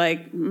 they were like,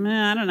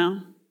 I don't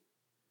know.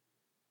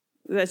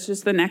 That's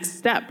just the next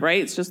step,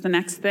 right? It's just the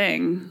next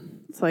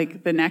thing. It's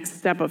like the next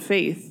step of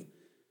faith.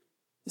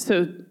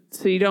 So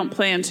you don't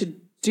plan to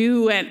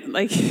do it,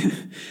 like,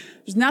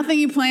 there's nothing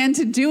you plan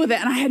to do with it.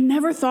 And I had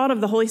never thought of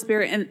the Holy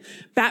Spirit and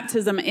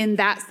baptism in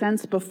that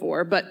sense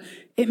before, but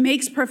it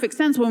makes perfect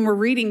sense when we're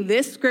reading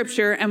this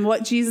scripture and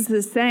what Jesus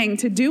is saying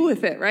to do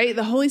with it, right?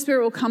 The Holy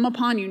Spirit will come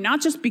upon you,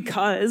 not just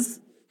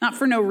because, not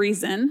for no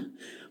reason,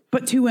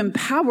 but to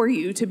empower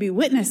you to be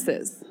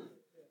witnesses.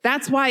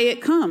 That's why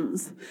it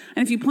comes.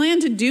 And if you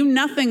plan to do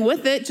nothing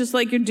with it, just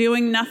like you're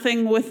doing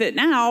nothing with it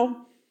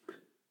now,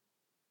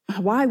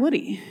 why would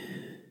he?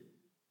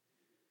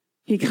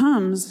 He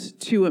comes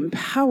to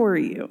empower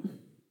you.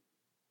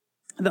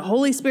 The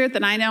Holy Spirit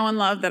that I know and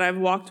love, that I've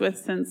walked with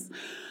since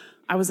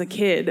I was a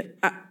kid,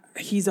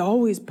 he's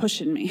always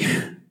pushing me,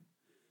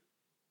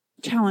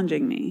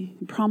 challenging me,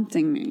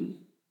 prompting me.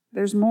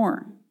 There's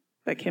more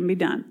that can be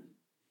done.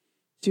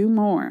 Do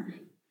more,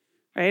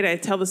 right? I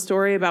tell the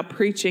story about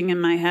preaching in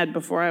my head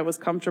before I was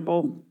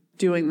comfortable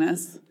doing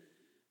this.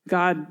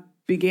 God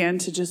began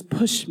to just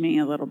push me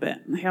a little bit.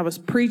 I was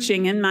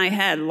preaching in my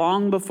head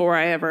long before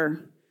I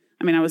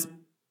was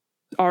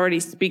already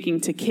speaking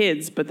to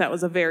kids, but that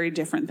was a very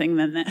different thing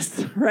than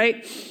this,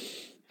 right?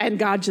 And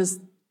God just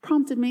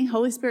prompted me.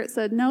 Holy Spirit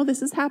said, no,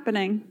 this is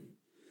happening.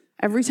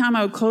 Every time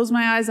I would close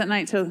my eyes at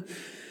night to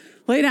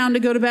lay down to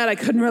go to bed, I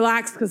couldn't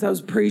relax because I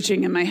was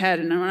preaching in my head.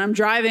 And when I'm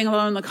driving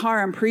alone in the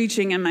car, I'm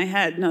preaching in my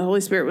head. And the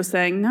Holy Spirit was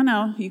saying,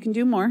 no, you can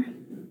do more.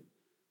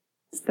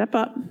 Step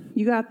up.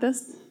 You got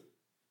this.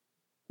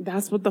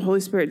 That's what the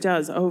Holy Spirit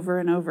does over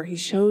and over. He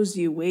shows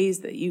you ways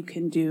that you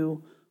can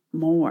do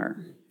more.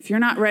 If you're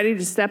not ready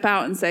to step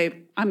out and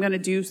say, I'm going to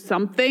do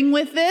something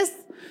with this,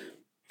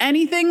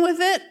 anything with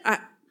it,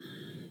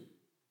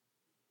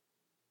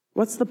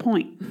 what's the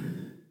point?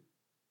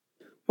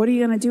 What are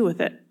you going to do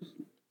with it?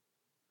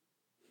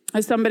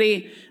 As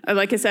somebody,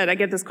 like I said, I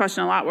get this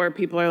question a lot where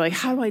people are like,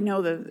 how do I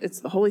know that it's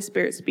the Holy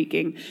Spirit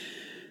speaking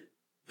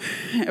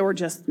or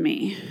just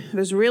me?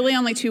 There's really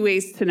only two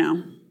ways to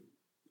know.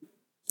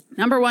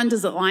 Number one,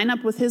 does it line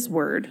up with his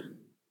word?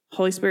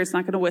 Holy Spirit's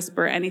not going to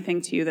whisper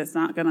anything to you that's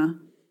not going to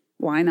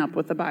line up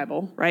with the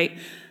Bible, right?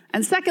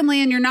 And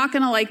secondly, and you're not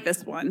going to like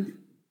this one,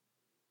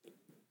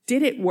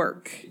 did it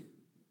work?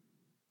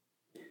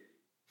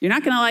 You're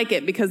not going to like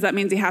it because that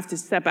means you have to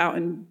step out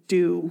and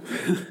do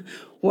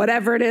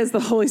whatever it is the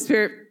Holy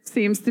Spirit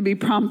seems to be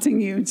prompting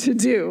you to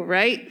do,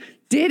 right?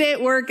 Did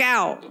it work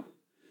out?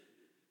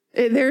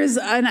 There's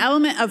an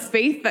element of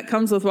faith that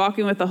comes with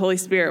walking with the Holy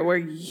Spirit where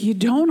you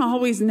don't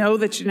always know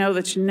that you know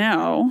that you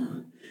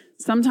know.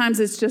 Sometimes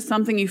it's just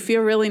something you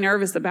feel really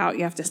nervous about.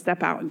 You have to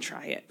step out and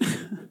try it.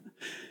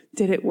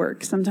 Did it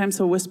work? Sometimes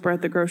he'll whisper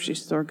at the grocery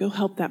store, go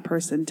help that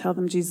person. Tell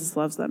them Jesus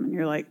loves them. And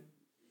you're like,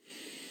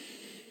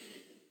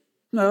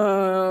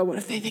 what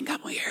if they think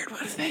I'm weird?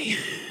 What if they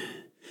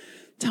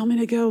tell me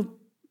to go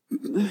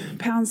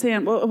pound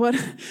sand? What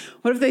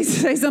if they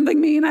say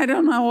something mean? I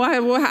don't know.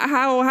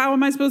 How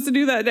am I supposed to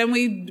do that? Then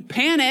we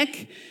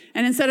panic,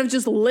 and instead of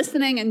just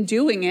listening and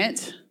doing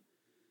it,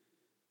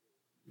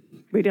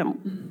 we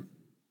don't.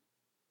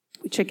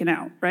 We chicken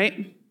out,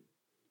 right?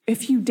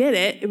 If you did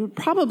it, it would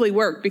probably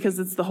work because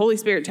it's the Holy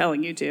Spirit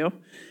telling you to.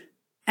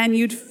 And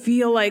you'd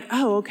feel like,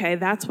 oh, okay,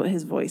 that's what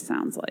his voice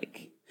sounds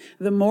like.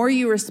 The more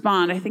you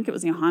respond, I think it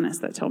was Johannes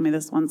that told me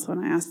this once when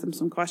I asked him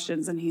some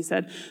questions, and he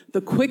said,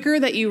 the quicker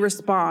that you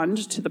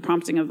respond to the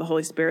prompting of the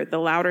Holy Spirit, the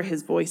louder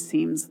his voice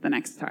seems the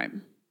next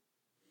time.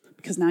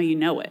 Because now you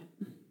know it.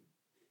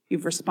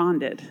 You've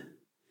responded,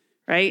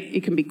 right?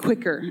 You can be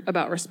quicker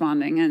about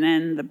responding. And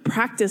then the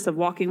practice of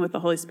walking with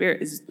the Holy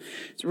Spirit is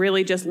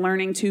really just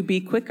learning to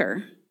be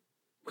quicker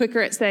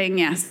at saying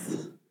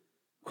yes,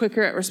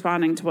 quicker at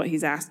responding to what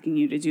he's asking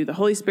you to do. The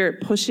Holy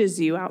Spirit pushes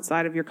you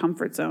outside of your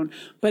comfort zone,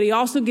 but he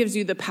also gives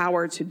you the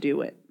power to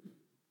do it.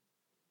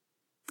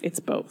 It's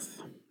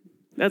both.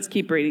 Let's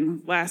keep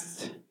reading.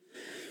 Last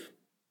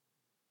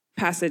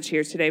passage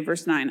here today,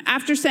 verse 9.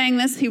 After saying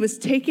this, he was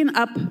taken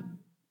up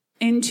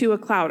into a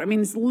cloud. I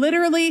mean, it's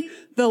literally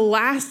the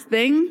last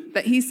thing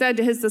that he said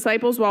to his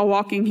disciples while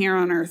walking here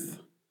on earth.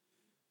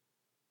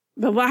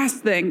 The last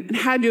thing. It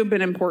had to have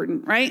been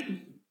important, right?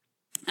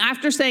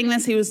 After saying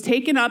this, he was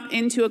taken up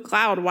into a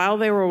cloud while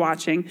they were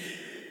watching,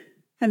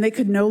 and they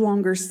could no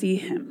longer see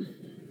him.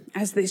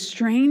 As they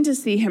strained to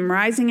see him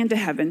rising into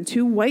heaven,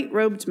 2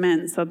 white-robed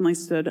men suddenly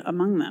stood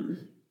among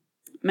them.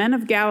 Men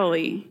of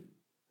Galilee,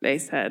 they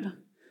said,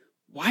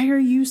 why are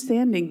you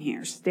standing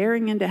here,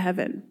 staring into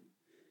heaven?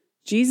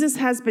 Jesus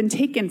has been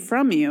taken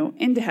from you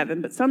into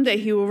heaven, but someday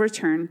he will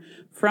return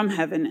from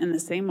heaven in the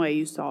same way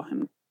you saw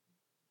him.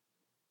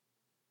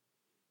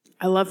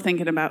 I love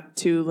thinking about,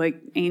 too,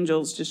 like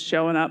angels just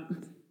showing up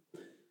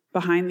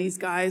behind these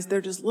guys. They're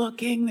just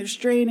looking, they're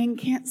straining,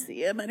 can't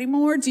see him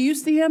anymore. Do you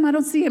see him? I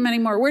don't see him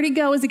anymore. Where'd he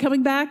go? Is he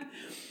coming back?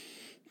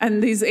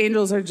 And these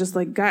angels are just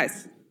like,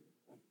 guys,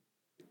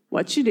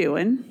 what you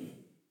doing?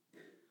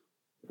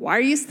 Why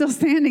are you still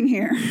standing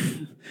here?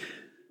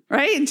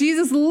 Right?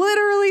 Jesus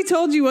literally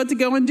told you what to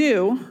go and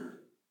do.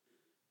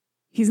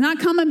 He's not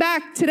coming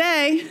back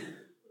today.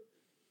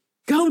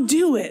 Go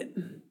do it,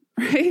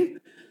 right?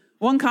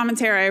 One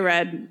commentary I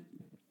read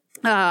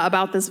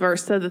about this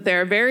verse said that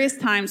there are various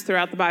times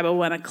throughout the Bible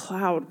when a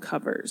cloud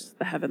covers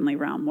the heavenly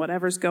realm.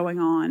 Whatever's going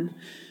on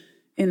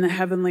in the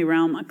heavenly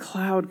realm, a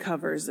cloud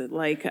covers it.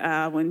 Like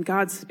when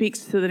God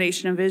speaks to the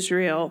nation of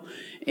Israel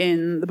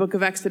in the book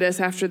of Exodus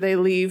after they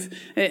leave,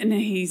 and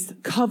he's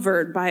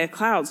covered by a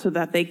cloud so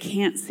that they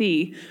can't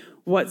see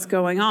what's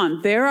going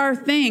on. There are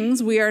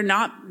things we are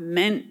not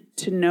meant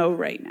to know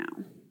right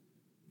now.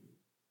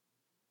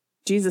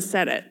 Jesus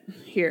said it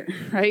here,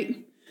 right?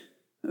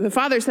 The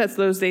Father sets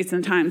those dates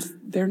and times.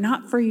 They're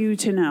not for you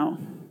to know.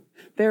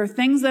 There are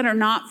things that are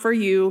not for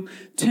you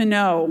to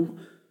know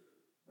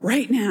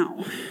right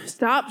now.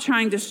 Stop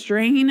trying to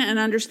strain and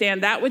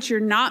understand that which you're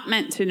not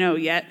meant to know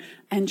yet,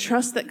 and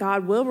trust that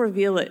God will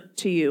reveal it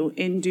to you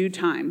in due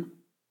time.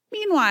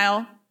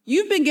 Meanwhile,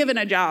 you've been given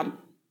a job.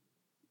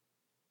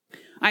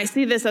 I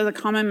see this as a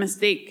common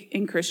mistake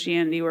in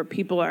Christianity where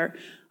people are,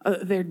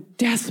 they're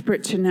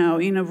desperate to know.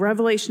 You know,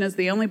 Revelation is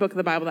the only book of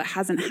the Bible that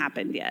hasn't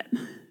happened yet,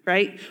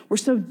 right? We're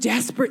so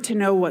desperate to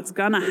know what's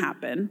going to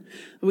happen.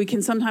 We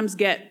can sometimes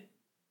get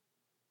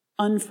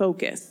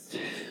unfocused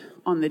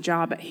on the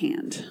job at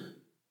hand.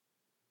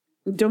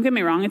 Don't get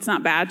me wrong, it's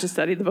not bad to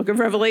study the book of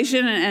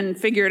Revelation and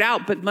figure it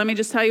out, but let me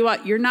just tell you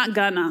what, you're not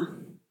gonna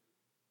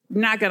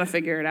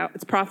figure it out.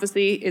 It's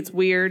prophecy, it's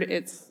weird,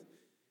 it's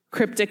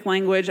cryptic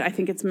language. I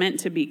think it's meant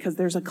to be because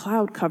there's a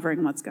cloud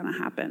covering what's gonna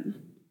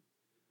happen.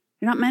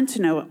 You're not meant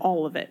to know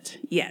all of it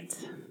yet.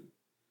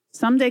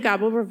 Someday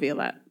God will reveal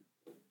that,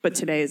 but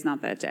today is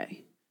not that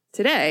day.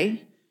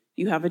 Today,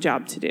 you have a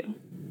job to do.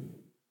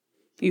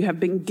 You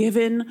have been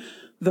given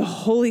the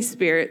Holy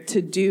Spirit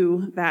to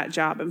do that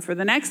job. And for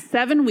the next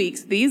 7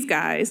 weeks, these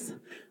guys,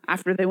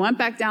 after they went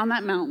back down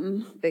that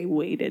mountain, they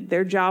waited.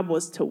 Their job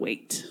was to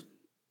wait.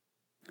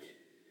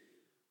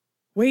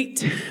 Wait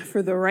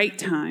for the right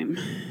time.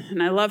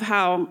 And I love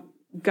how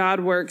God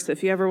works.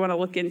 If you ever want to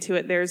look into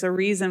it, there's a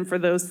reason for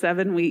those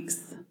 7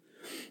 weeks.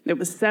 It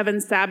was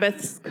 7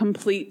 Sabbaths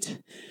complete.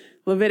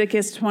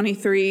 Leviticus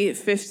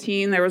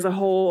 23:15, there was a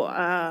whole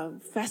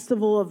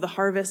festival of the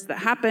harvest that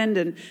happened,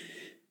 and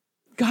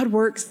God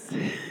works.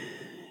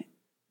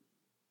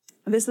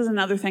 This is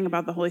another thing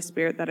about the Holy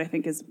Spirit that I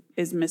think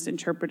is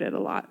misinterpreted a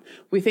lot.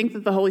 We think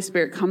that the Holy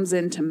Spirit comes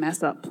in to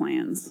mess up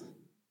plans.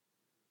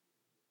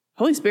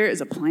 Holy Spirit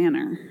is a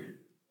planner.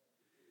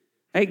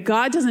 Right?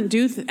 God doesn't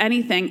do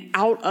anything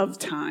out of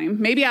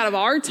time, maybe out of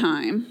our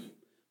time,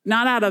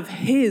 not out of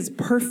his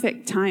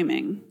perfect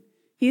timing.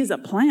 He is a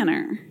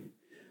planner.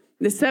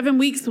 The 7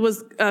 weeks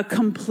was a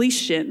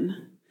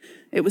completion.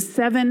 It was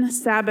 7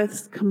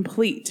 Sabbaths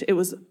complete. It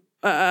was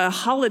a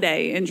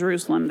holiday in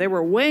Jerusalem. There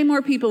were way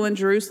more people in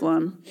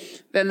Jerusalem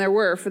than there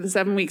were for the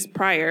 7 weeks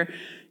prior.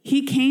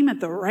 He came at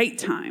the right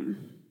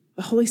time.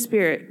 The Holy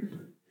Spirit,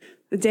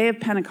 the day of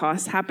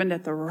Pentecost, happened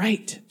at the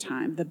right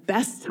time, the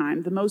best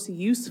time, the most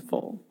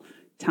useful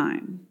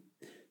time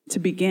to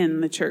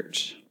begin the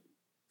church.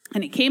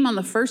 And it came on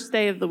the first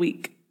day of the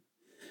week,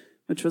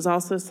 which was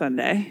also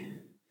Sunday.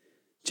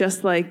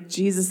 Just like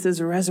Jesus'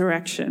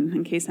 resurrection,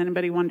 in case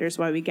anybody wonders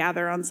why we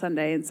gather on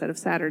Sunday instead of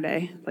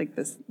Saturday, like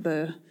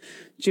the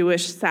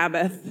Jewish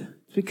Sabbath,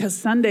 because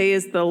Sunday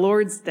is the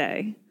Lord's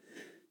day.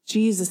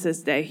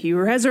 Jesus' day. He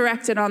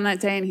resurrected on that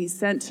day, and he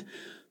sent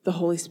the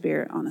Holy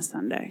Spirit on a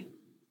Sunday.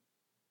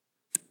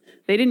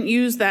 They didn't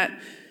use that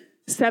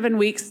 7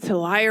 weeks to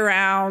lie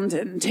around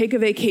and take a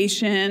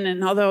vacation,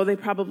 and although they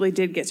probably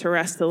did get to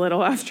rest a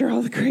little after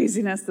all the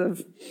craziness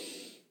of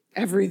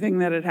everything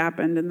that had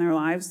happened in their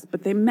lives,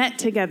 but they met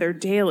together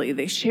daily.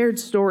 They shared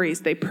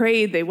stories. They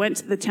prayed. They went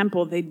to the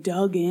temple. They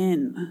dug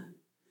in.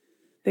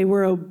 They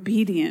were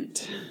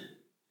obedient.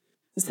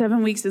 The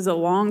 7 weeks is a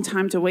long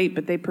time to wait,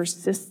 but they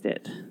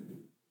persisted,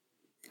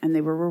 and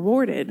they were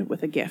rewarded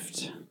with a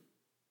gift.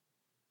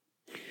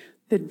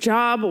 The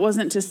job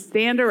wasn't to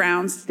stand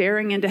around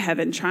staring into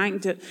heaven,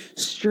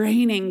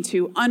 straining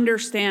to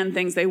understand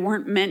things they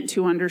weren't meant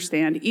to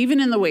understand.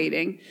 Even in the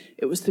waiting,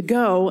 it was to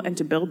go and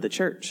to build the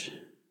church,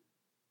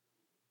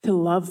 to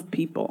love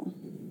people,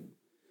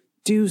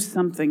 do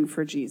something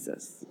for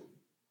Jesus.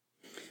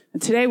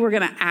 And today we're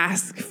going to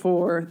ask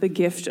for the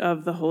gift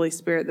of the Holy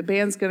Spirit. The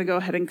band's going to go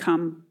ahead and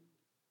come.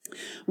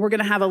 We're going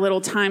to have a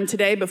little time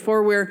today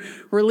before we're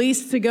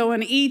released to go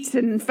and eat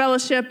and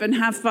fellowship and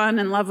have fun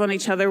and love on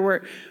each other.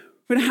 We're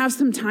going to have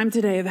some time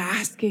today of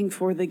asking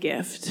for the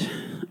gift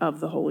of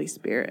the Holy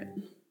Spirit.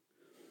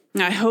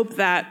 And I hope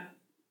that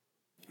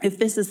if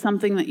this is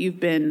something that you've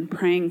been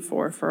praying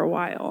for a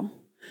while,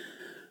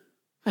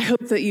 I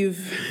hope that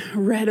you've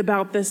read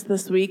about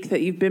this week,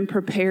 that you've been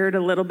prepared a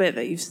little bit,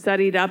 that you've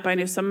studied up. I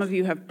know some of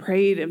you have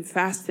prayed and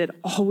fasted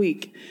all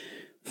week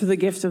for the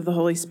gift of the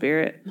Holy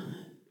Spirit.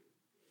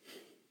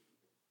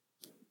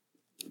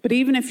 But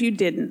even if you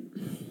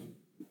didn't,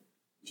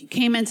 you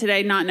came in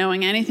today not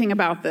knowing anything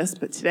about this,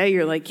 but today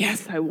you're like,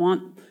 yes, I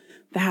want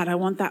that. I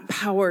want that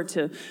power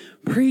to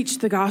preach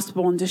the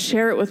gospel and to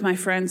share it with my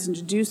friends and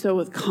to do so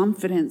with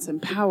confidence and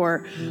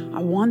power. I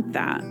want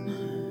that.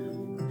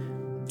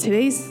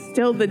 Today's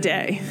still the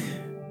day.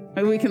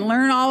 We can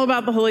learn all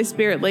about the Holy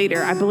Spirit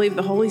later. I believe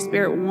the Holy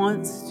Spirit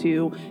wants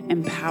to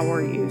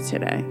empower you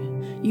today.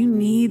 You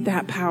need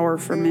that power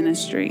for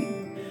ministry.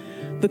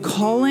 The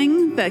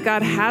calling that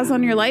God has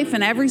on your life,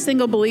 and every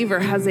single believer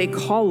has a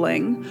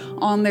calling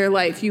on their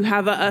life. You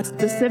have a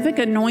specific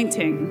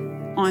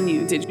anointing on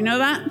you. Did you know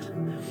that?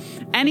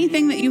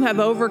 Anything that you have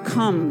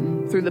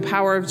overcome through the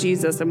power of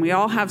Jesus, and we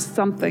all have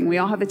something, we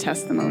all have a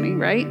testimony,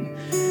 right?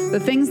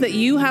 The things that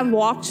you have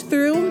walked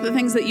through, the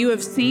things that you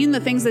have seen, the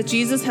things that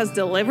Jesus has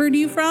delivered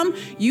you from,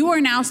 you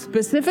are now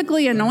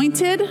specifically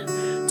anointed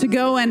to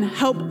go and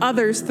help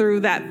others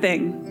through that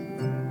thing.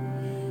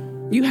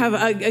 You have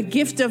a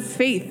gift of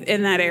faith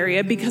in that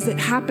area because it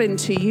happened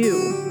to you.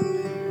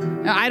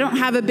 Now, I don't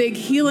have a big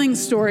healing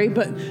story,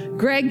 but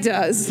Greg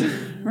does,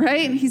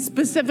 right? He's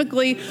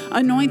specifically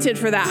anointed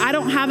for that. I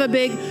don't have a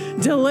big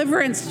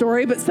deliverance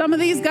story, but some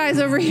of these guys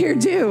over here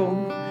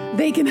do.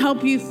 They can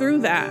help you through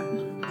that.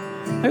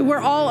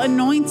 We're all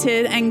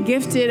anointed and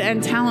gifted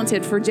and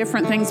talented for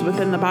different things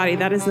within the body.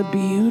 That is the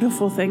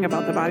beautiful thing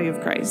about the body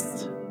of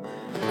Christ.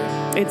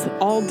 It's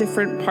all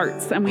different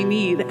parts, and we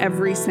need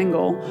every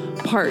single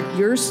part.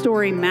 Your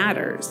story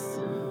matters.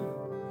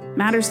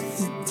 Matters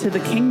to the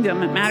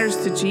kingdom. It matters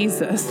to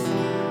Jesus.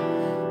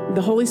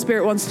 The Holy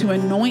Spirit wants to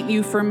anoint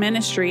you for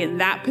ministry in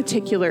that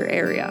particular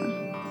area.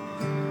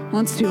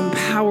 Wants to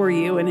empower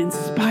you and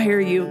inspire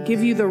you,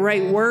 give you the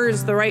right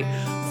words, the right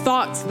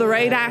thoughts, the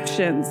right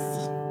actions.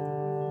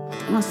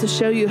 Wants to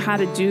show you how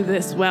to do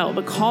this well.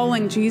 The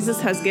calling Jesus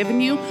has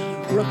given you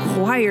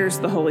requires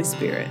the Holy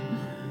Spirit.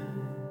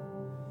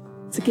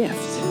 It's a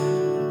gift.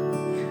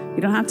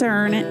 You don't have to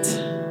earn it.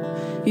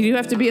 You do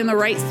have to be in the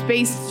right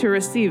space to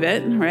receive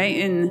it, right?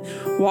 And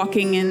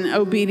walking in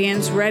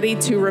obedience, ready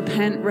to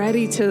repent,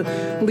 ready to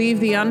leave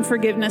the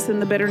unforgiveness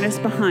and the bitterness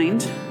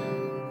behind,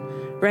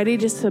 ready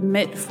to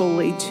submit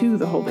fully to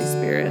the Holy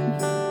Spirit.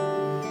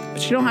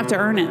 But you don't have to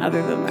earn it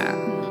other than that.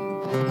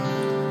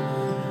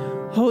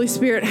 Holy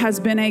Spirit has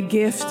been a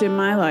gift in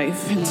my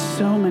life in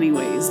so many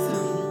ways.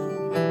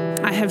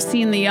 I have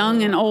seen the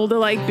young and old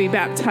alike be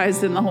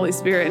baptized in the Holy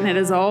Spirit, and it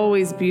is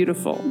always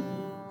beautiful.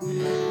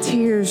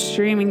 Tears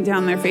streaming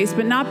down their face,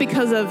 but not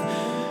because of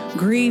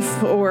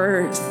grief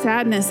or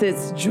sadness.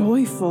 It's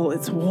joyful.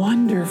 It's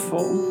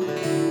wonderful.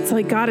 It's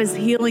like God is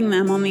healing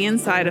them on the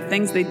inside of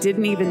things they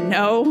didn't even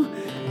know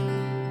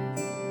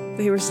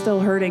they were still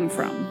hurting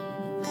from.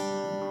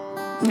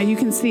 And you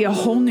can see a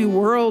whole new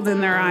world in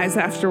their eyes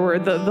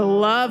afterward. The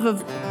love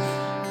of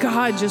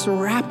God just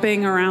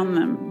wrapping around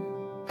them.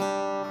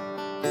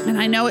 And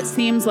I know it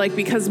seems like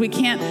because we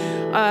can't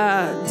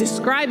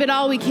describe it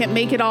all, we can't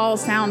make it all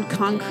sound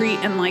concrete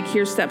and like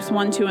here's steps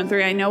 1, 2, and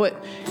 3. I know it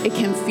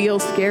can feel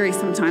scary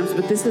sometimes,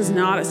 but this is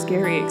not a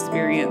scary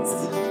experience.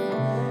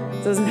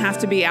 It doesn't have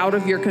to be out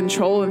of your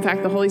control. In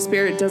fact, the Holy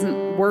Spirit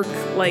doesn't work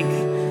like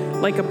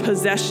a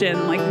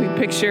possession, like we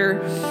picture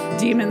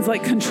demons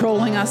like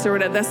controlling us or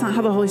whatever. That's not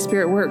how the Holy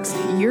Spirit works.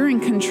 You're in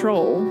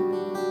control.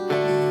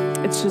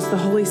 It's just the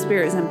Holy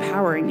Spirit is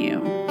empowering you.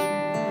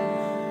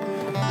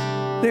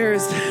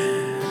 There's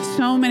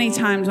so many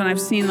times when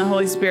I've seen the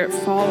Holy Spirit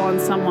fall on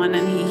someone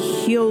and he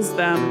heals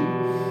them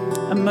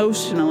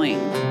emotionally.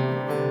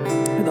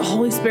 But the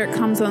Holy Spirit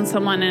comes on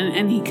someone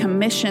and he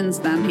commissions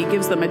them. He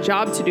gives them a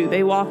job to do.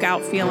 They walk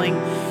out feeling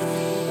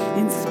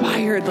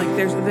inspired, like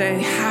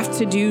they have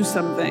to do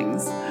some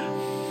things.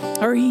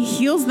 Or he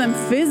heals them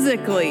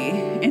physically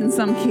in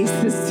some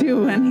cases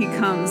too when he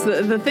comes.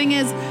 The thing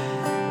is,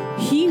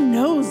 he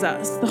knows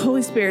us. The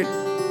Holy Spirit,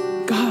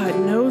 God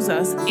knows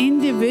us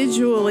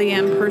individually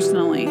and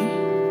personally.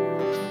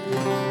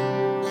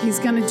 He's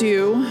going to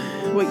do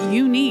what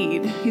you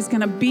need. He's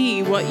going to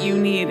be what you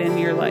need in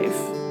your life.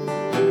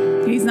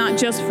 He's not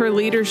just for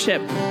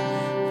leadership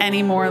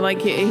anymore, like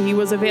he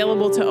was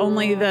available to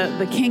only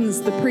the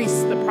kings, the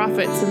priests, the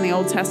prophets in the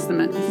Old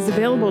Testament. He's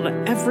available to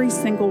every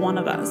single one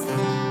of us.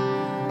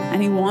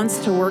 And he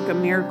wants to work a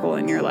miracle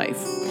in your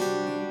life.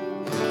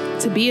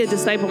 To be a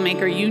disciple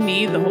maker, you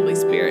need the Holy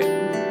Spirit.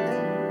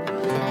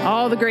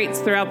 All the greats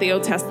throughout the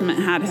Old Testament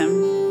had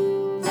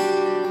him.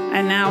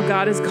 And now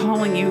God is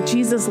calling you.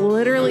 Jesus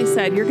literally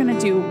said, you're going to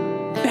do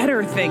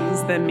better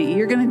things than me.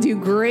 You're going to do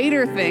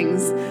greater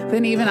things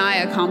than even I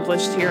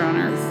accomplished here on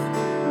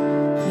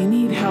earth. You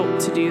need help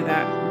to do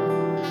that.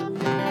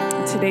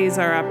 Today's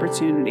our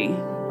opportunity.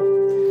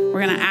 We're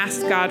going to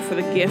ask God for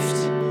the gift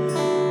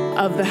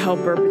of the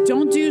helper, but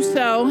don't do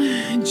so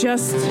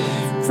just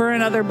for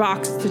another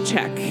box to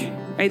check,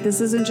 right? This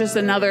isn't just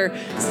another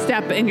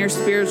step in your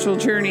spiritual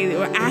journey.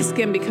 Ask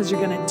him because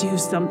you're going to do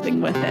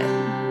something with it.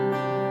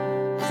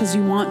 Because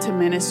you want to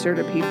minister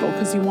to people,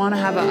 because you want to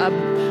have a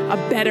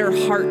better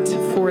heart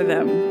for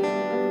them.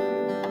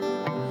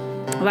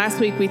 Last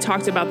week, we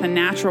talked about the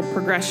natural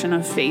progression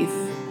of faith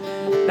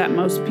that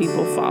most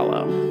people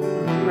follow,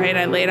 right?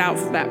 I laid out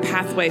that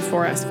pathway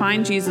for us.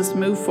 Find Jesus,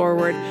 move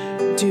forward,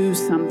 do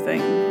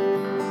something.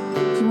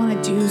 If you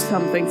want to do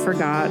something for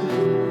God,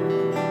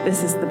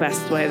 this is the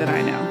best way that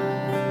I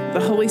know. The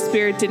Holy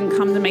Spirit didn't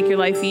come to make your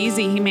life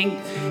easy. He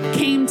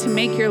came to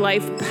make your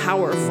life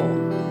powerful.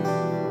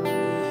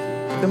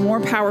 The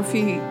more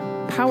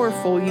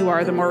powerful you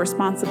are, the more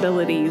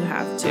responsibility you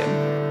have too.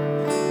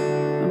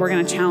 And we're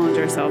going to challenge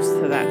ourselves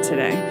to that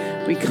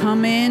today. We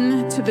come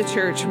in to the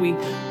church, we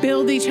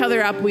build each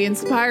other up, we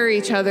inspire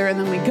each other, and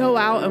then we go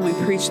out and we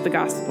preach the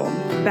gospel.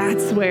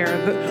 That's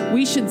where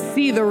we should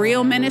see the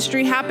real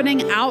ministry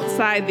happening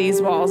outside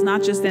these walls,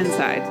 not just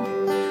inside.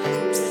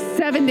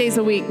 7 days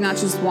a week, not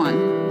just one,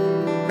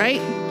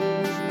 right?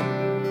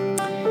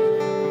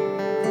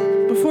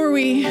 Before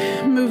we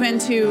move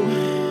into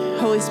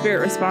Holy Spirit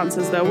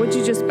responses, though, would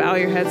you just bow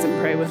your heads and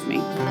pray with me?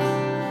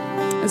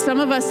 Some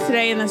of us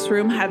today in this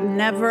room have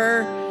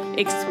never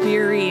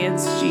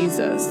experienced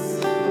Jesus.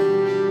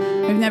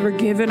 We've never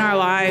given our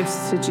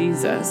lives to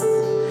Jesus.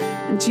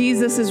 And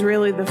Jesus is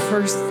really the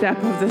first step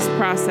of this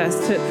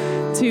process,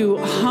 to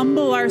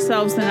humble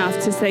ourselves enough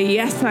to say,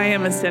 yes, I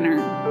am a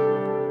sinner.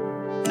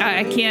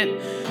 I can't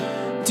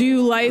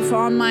do life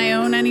on my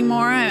own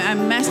anymore. I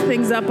mess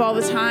things up all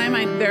the time.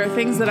 There are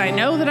things that I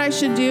know that I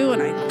should do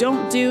and I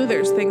don't do.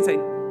 There's things I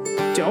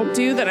don't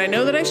do that I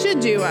know that I should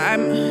do.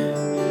 I'm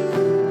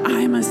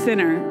a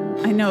sinner.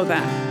 I know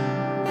that.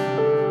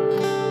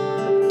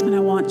 And I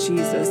want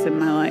Jesus in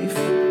my life.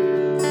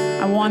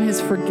 I want his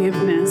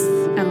forgiveness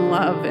and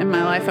love in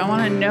my life. I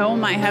want to know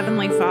my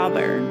Heavenly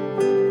Father.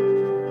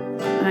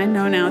 And I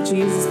know now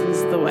Jesus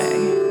is the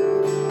way.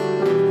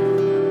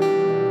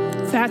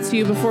 If that's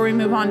you, before we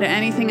move on to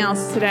anything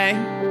else today,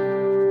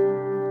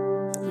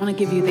 I want to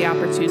give you the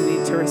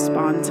opportunity to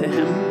respond to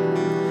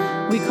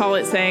him. We call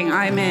it saying,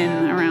 I'm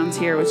in around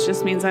here, which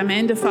just means I'm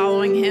into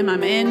following him.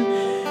 I'm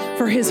in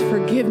for his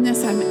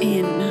forgiveness. I'm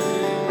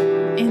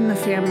in the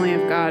family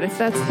of God. If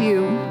that's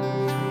you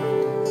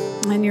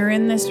and you're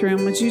in this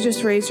room, would you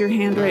just raise your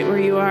hand right where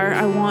you are?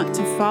 I want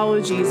to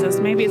follow Jesus.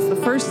 Maybe it's the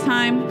first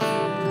time,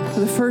 for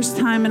the first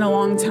time in a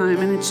long time,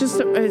 and it's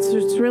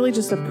really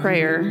just a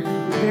prayer,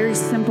 a very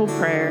simple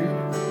prayer.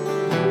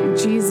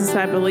 Jesus,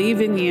 I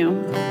believe in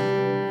you.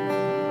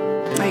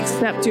 I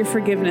accept your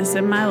forgiveness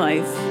in my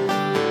life,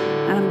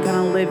 and I'm going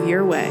to live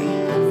your way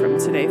from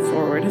today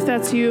forward. If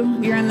that's you,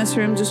 you're in this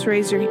room, just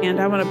raise your hand.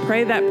 I want to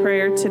pray that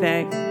prayer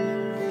today.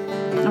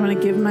 I want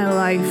to give my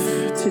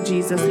life to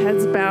Jesus.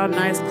 Heads bowed and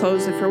eyes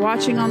closed. If you're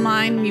watching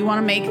online and you want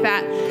to make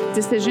that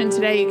decision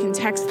today, you can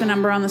text the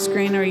number on the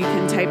screen or you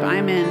can type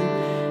I'm in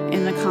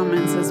the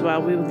comments as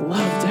well. We would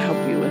love to help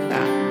you with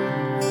that.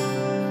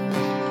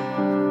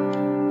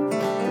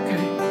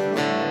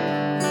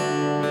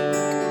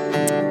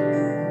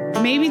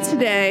 Okay. Maybe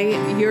today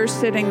you're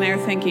sitting there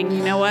thinking,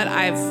 you know what,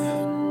 I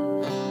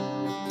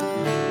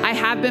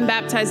have been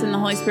baptized in the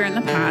Holy Spirit in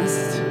the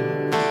past,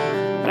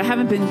 but I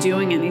haven't been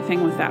doing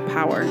anything with that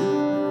power.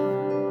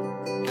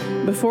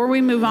 Before we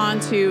move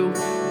on to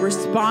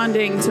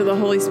responding to the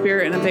Holy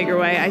Spirit in a bigger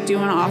way, I do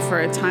want to offer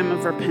a time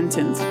of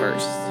repentance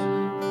first.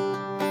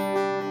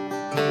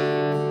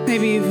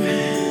 Maybe you've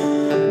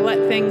let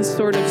things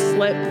sort of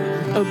slip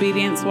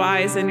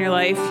obedience-wise in your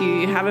life.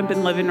 You haven't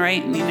been living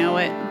right and you know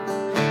it.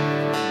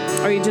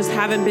 Or you just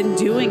haven't been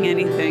doing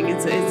anything.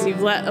 It's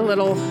you've let a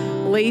little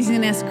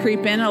laziness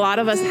creep in. A lot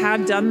of us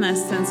have done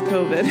this since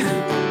COVID.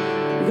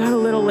 We got a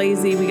little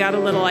lazy. We got a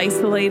little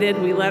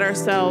isolated. We let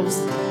ourselves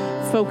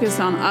focus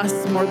on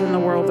us more than the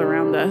world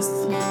around us.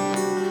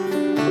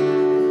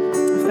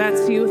 If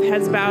that's you with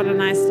heads bowed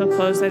and eyes still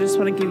closed, I just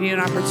want to give you an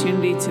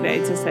opportunity today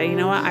to say, you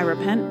know what, I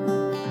repent.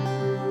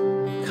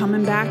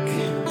 Coming back.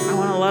 I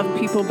want to love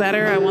people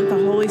better. I want the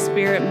Holy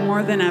Spirit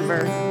more than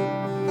ever.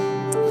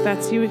 If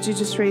that's you, would you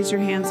just raise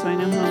your hand so I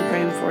know who I'm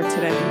praying for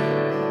today?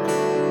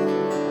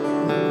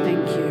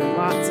 Thank you.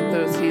 Lots of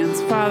those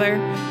hands. Father,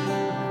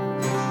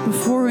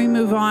 before we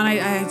move on,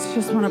 I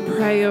just want to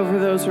pray over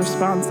those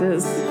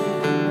responses.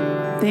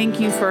 Thank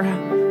you for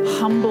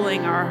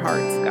humbling our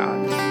hearts,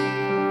 God.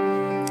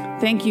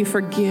 Thank you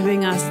for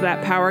giving us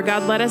that power.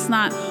 God, let us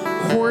not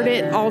hoard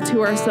it all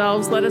to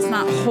ourselves. Let us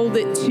not hold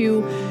it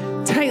too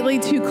tightly,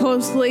 too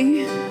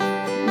closely.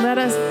 Let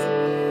us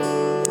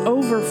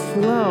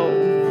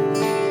overflow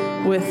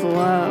with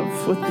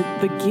love, with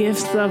the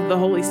gifts of the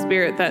Holy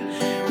Spirit,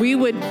 that we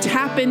would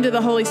tap into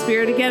the Holy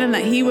Spirit again and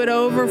that he would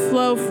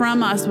overflow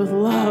from us with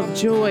love,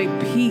 joy,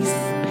 peace,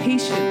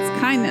 patience,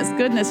 kindness,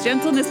 goodness,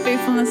 gentleness,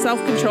 faithfulness,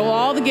 self-control,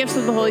 all the gifts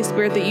of the Holy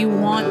Spirit that you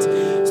want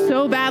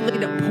so badly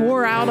to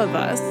pour out of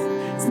us.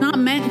 It's not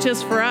meant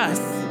just for us.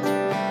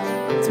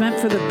 It's meant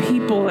for the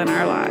people in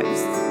our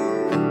lives.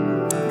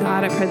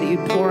 God, I pray that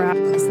you'd pour out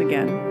of us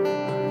again.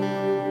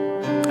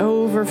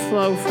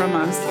 Overflow from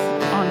us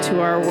onto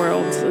our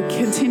world.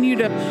 Continue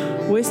to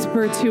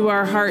whisper to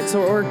our hearts,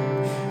 or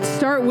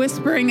start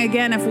whispering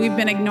again if we've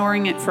been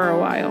ignoring it for a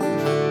while.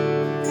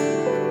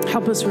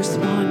 Help us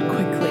respond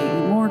quickly,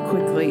 more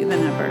quickly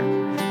than ever.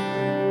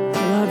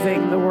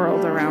 Loving the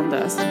world around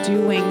us,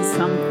 doing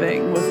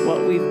something with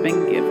what we've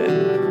been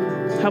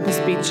given. Help us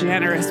be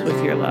generous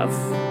with your love.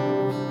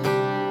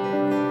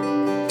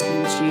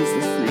 In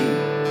Jesus'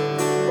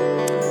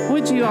 name.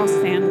 Would you all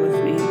stand with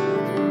me?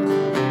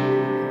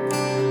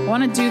 I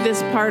want to do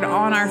this part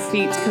on our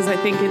feet because I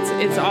think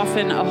it's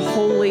often a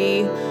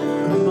holy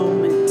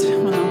moment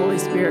when the Holy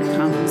Spirit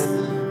comes.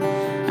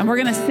 And we're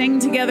going to sing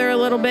together a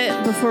little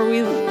bit before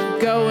we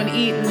go and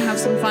eat and have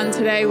some fun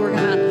today. We're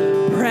going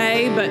to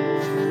pray, but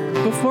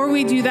before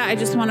we do that, I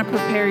just want to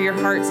prepare your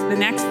hearts. The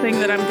next thing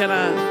that I'm going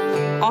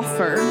to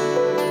offer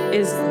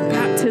is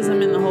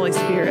baptism in the Holy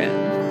Spirit.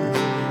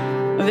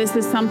 This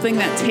is something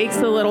that takes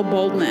a little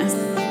boldness.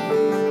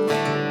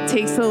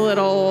 Takes a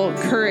little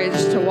courage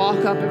to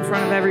walk up in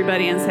front of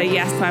everybody and say,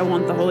 yes, I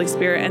want the Holy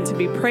Spirit, and to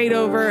be prayed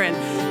over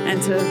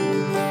and to,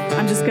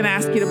 I'm just going to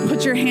ask you to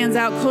put your hands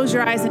out, close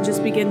your eyes, and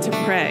just begin to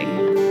pray.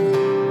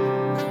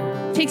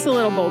 Takes a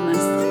little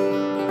boldness.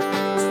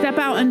 Step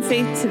out in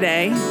faith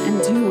today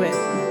and do it,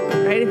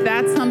 right? If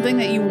that's something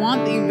that you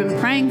want, that you've been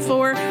praying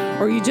for,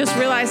 or you just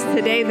realized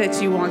today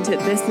that you want it,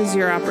 this is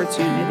your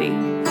opportunity.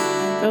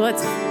 So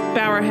let's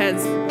bow our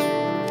heads.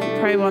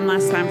 Pray one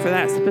last time for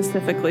that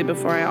specifically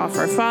before I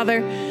offer.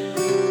 Father,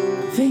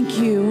 thank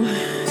you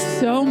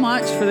so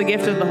much for the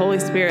gift of the Holy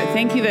Spirit.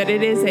 Thank you that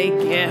it is a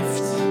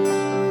gift.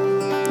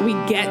 We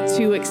get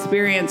to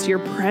experience your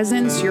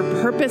presence, your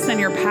purpose, and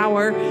your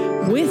power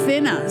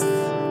within us.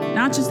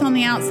 Not just on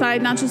the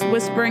outside, not just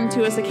whispering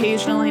to us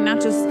occasionally,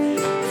 not just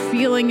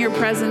feeling your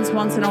presence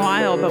once in a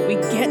while, but we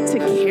get to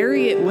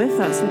carry it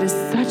with us. It is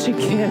such a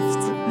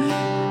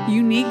gift,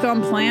 unique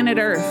on planet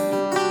Earth,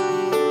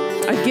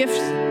 a gift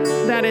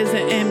that is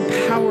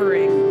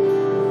empowering.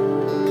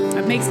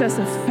 It makes us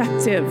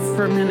effective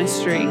for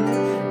ministry.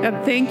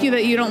 God, thank you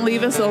that you don't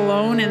leave us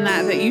alone in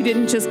that you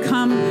didn't just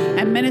come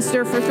and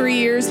minister for 3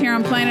 years here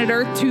on planet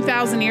Earth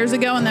 2,000 years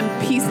ago and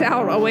then peace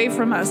out away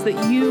from us,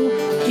 that you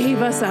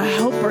gave us a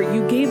helper.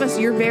 You gave us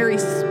your very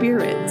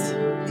Spirit.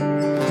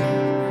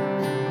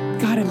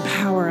 God,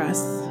 empower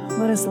us.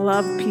 Let us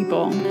love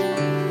people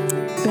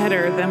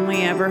better than we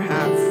ever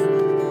have.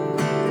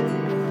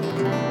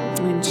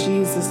 In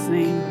Jesus'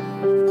 name.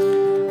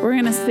 We're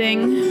going to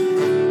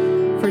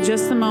sing for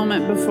just a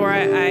moment before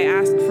I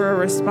ask for a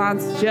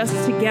response, just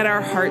to get our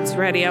hearts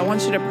ready. I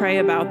want you to pray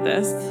about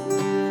this.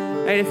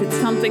 Right? If it's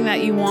something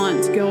that you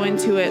want, go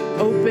into it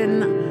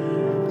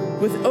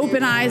with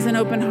open eyes and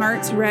open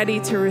hearts,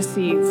 ready to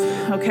receive.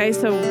 Okay,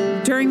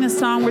 so during this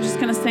song, we're just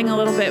going to sing a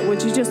little bit.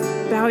 Would you just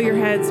bow your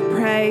heads,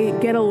 pray,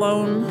 get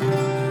alone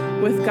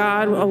with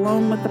God,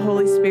 alone with the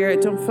Holy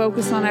Spirit. Don't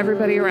focus on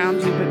everybody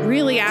around you, but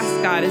really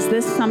ask God, is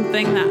this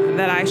something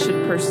that I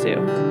should pursue?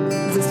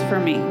 Is this for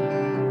me?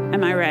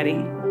 Am I ready?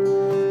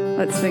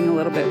 Let's sing a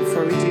little bit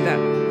before we do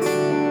that.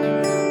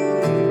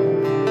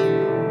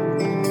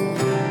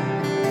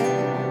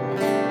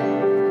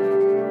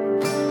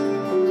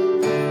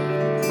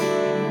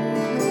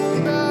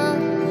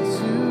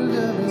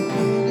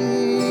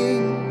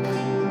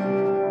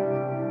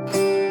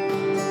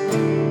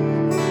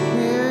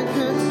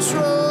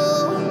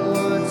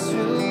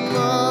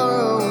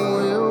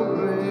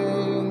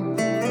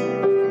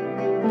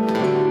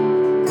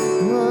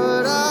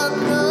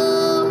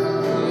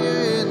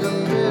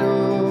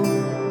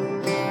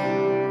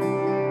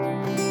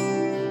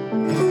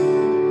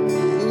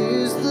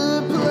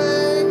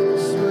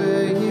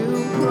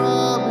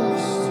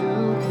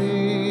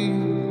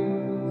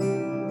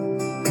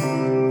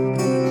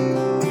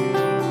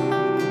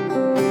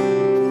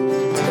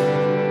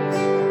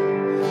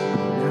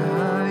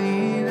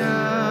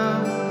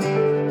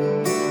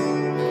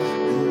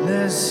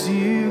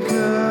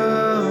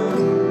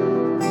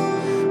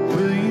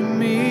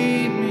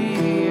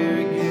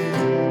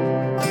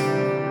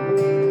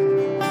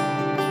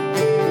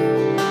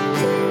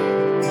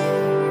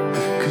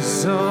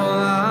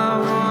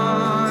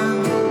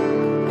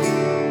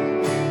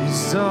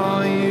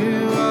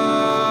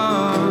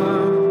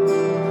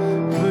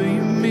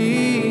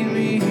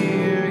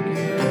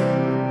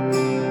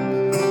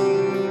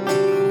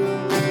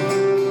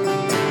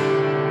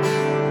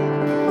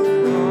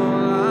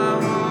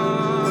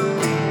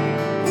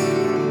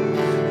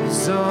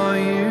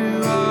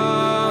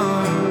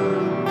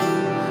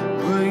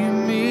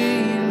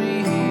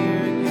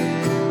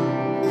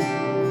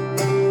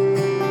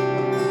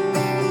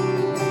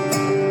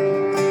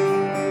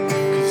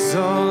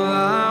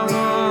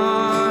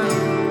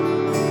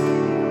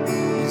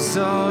 'cause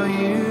all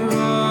you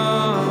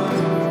are,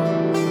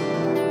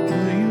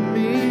 will you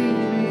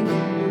meet me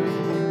here?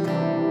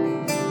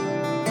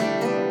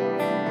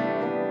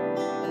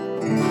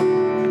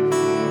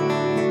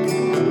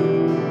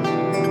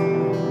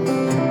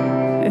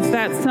 If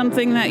that's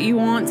something that you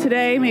want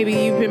today, maybe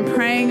you've been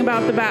praying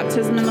about the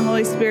baptism in the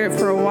Holy Spirit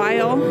for a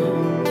while,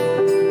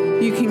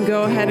 you can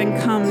go ahead and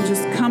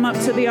just come up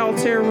to the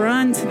altar,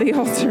 run to the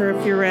altar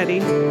if you're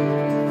ready.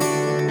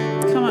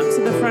 Come up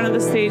to the front of the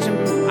stage, and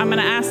I'm going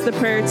to ask the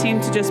prayer team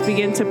to just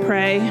begin to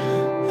pray.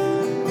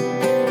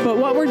 But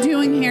what we're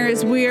doing here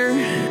is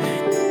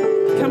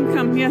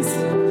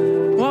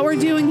What we're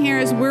doing here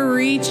is we're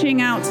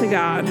reaching out to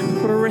God.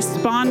 We're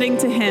responding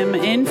to Him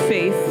in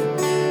faith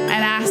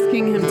and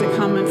asking Him to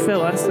come and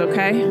fill us,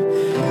 okay?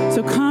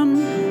 So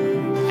come,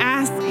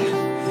 ask,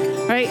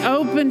 right?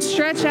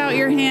 Stretch out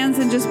your hands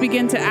and just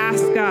begin to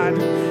ask God.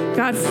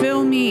 God,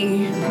 fill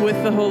me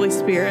with the Holy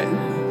Spirit.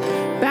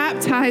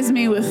 Baptize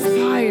me with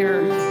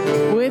fire,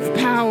 with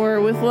power,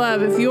 with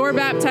love. If you're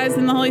baptized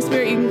in the Holy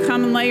Spirit, you can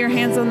come and lay your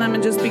hands on them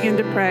and just begin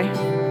to pray.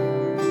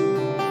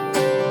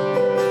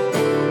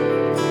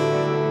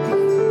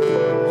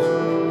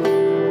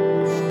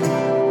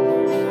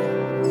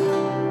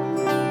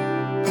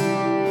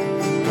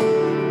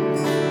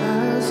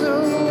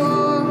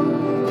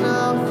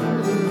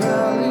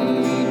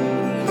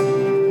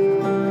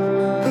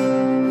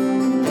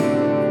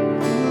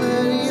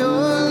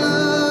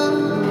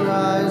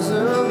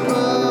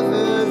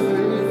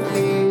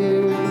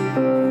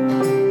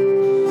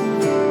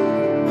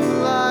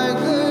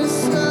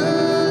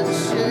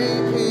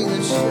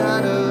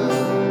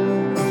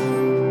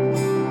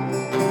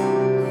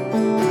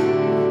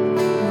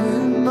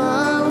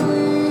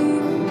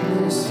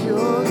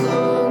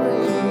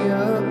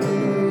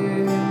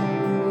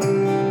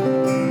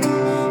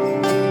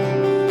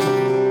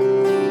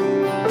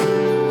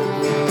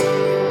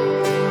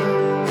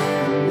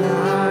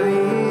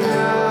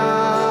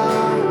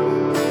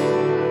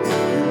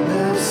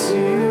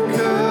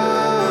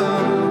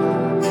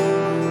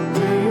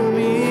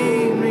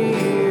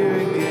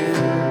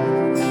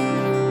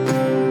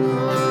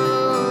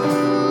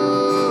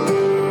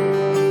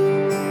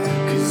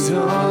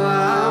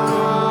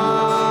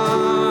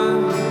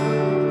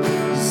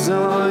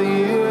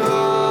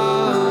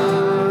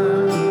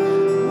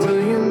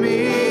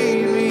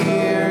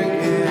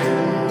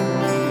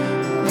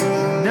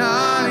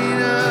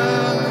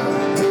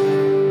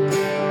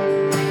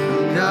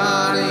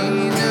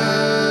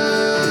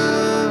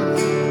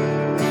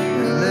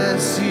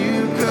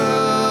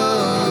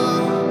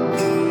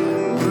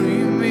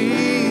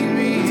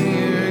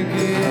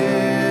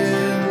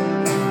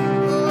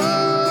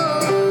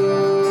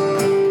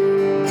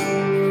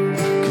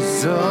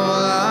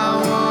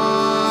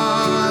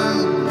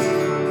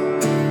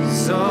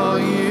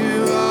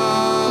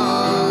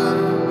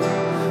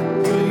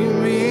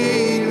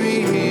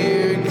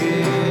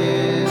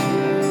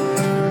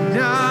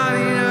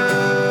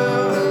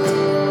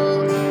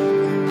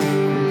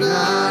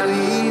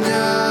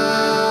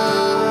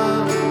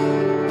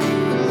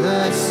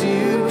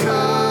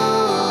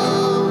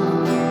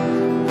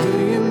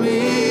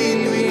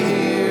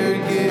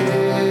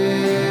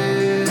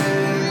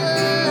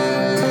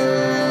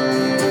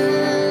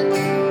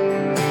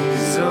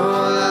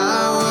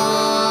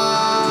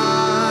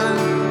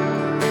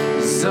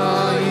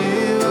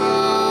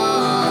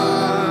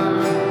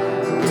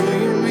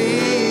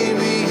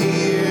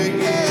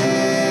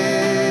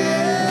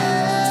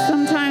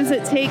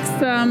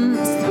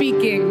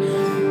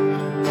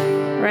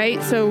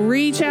 So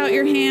reach out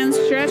your hands,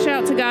 stretch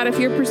out to God. If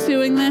you're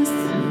pursuing this,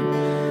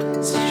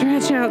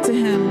 stretch out to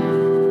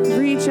Him.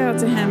 Reach out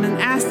to Him and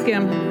ask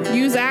Him.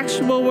 Use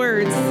actual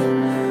words.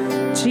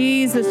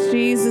 Jesus,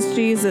 Jesus,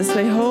 Jesus.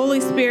 Say, Holy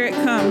Spirit,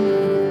 come.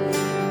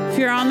 If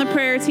you're on the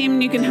prayer team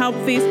and you can help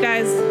these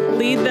guys,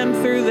 lead them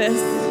through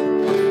this.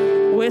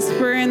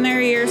 Whisper in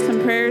their ears some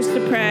prayers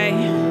to pray.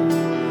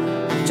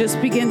 Just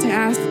begin to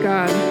ask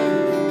God.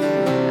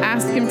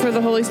 Ask Him for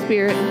the Holy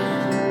Spirit.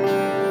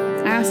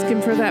 Ask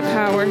Him for that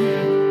power.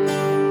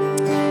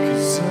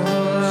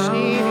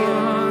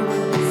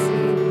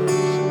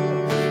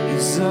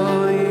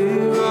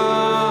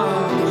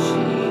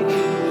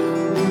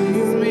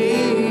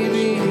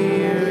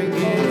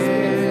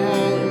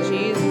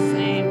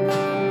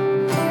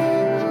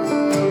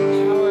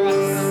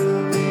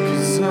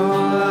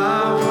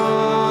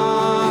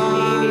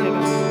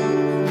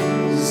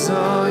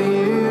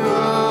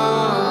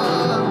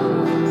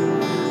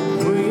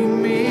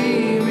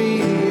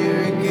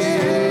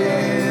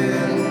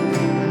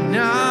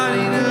 Now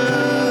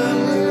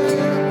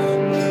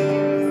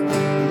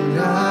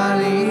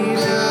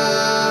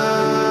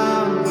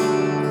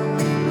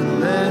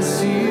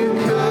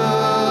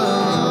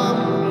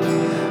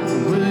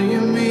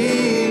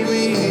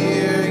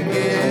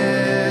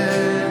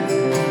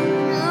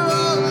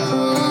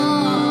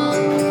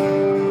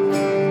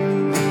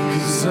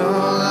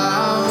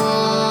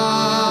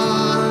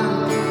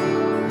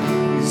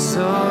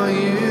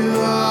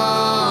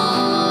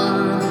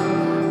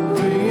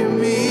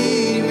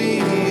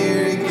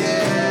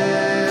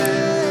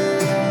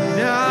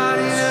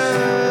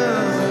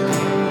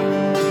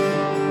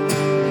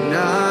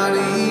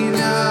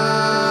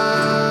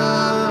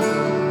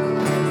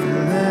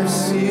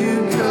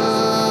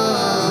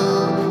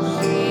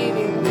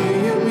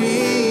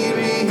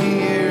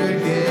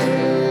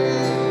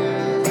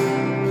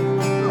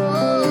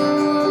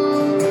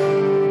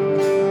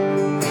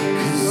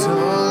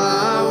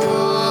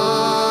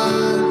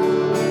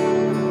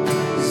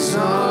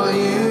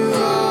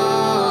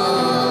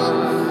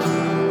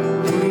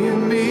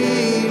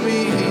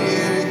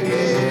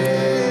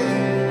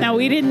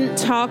didn't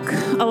talk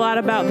a lot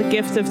about the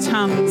gift of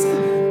tongues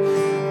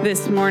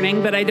this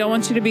morning, but I don't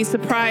want you to be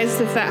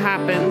surprised if that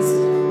happens.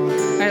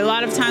 All right, a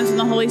lot of times when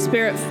the Holy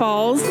Spirit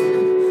falls,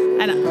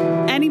 and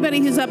anybody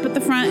who's up at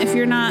the front, if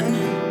you're not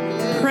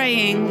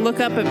praying, look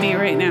up at me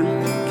right now.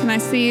 Can I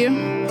see you?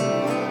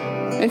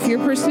 If you're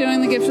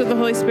pursuing the gift of the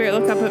Holy Spirit,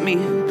 look up at me.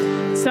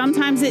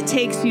 Sometimes it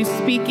takes you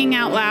speaking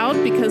out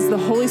loud because the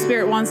Holy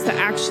Spirit wants to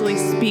actually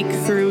speak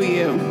through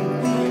you.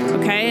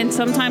 Okay? And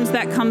sometimes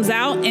that comes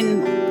out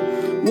in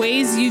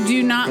ways you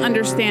do not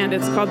understand.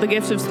 It's called the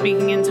gift of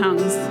speaking in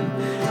tongues.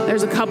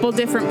 There's a couple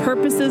different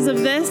purposes of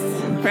this,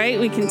 right?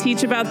 We can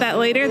teach about that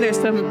later. There's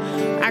some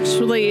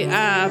actually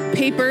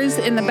papers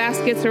in the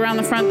baskets around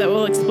the front that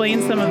will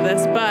explain some of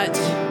this. But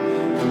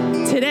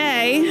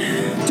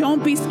today,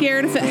 don't be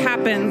scared if it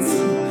happens.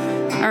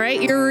 All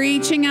right? You're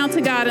reaching out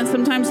to God, and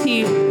sometimes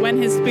when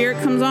His Spirit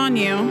comes on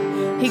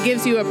you, He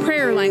gives you a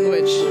prayer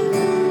language.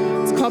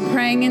 It's called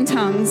praying in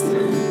tongues.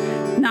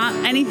 Not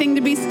anything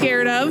to be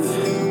scared of,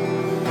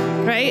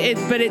 right?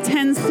 But it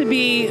tends to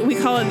be, we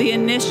call it the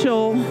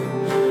initial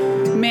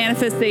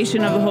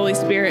manifestation of the Holy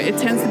Spirit. It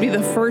tends to be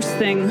the first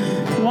thing,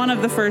 one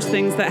of the first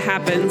things that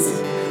happens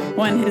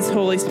when His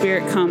Holy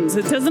Spirit comes.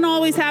 It doesn't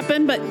always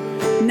happen, but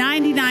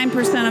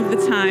 99% of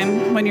the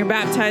time when you're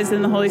baptized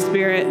in the Holy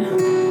Spirit,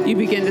 you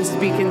begin to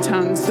speak in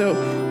tongues. So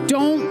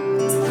don't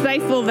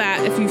stifle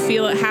that if you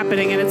feel it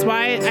happening. And it's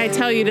why I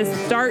tell you to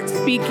start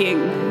speaking.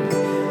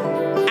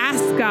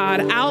 Ask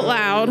God out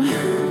loud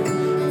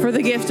for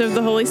the gift of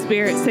the Holy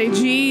Spirit. Say,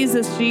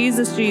 Jesus,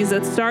 Jesus,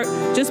 Jesus.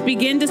 Just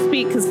begin to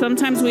speak, because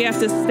sometimes we have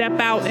to step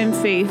out in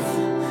faith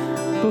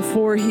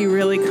before He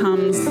really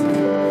comes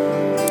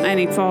and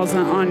He falls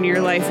on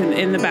your life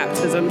in the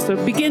baptism. So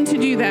begin to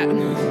do that.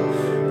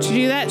 To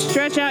do that,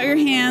 stretch out your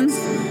hands,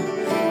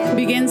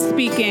 begin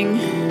speaking.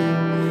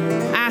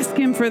 Ask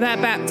Him for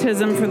that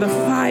baptism, for the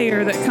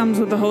fire that comes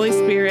with the Holy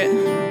Spirit.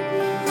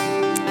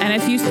 And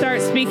if you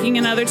start speaking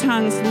in other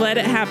tongues, let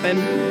it happen.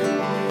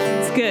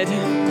 It's good.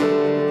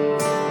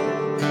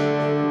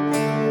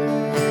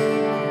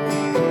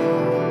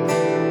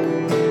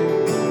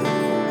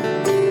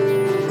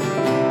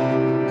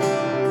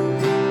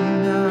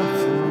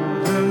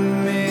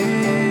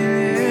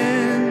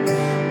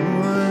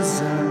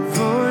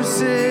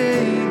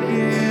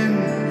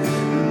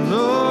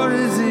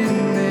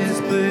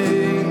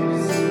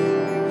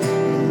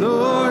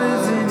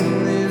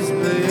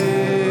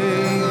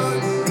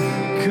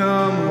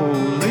 Come,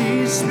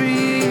 Holy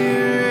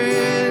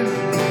Spirit,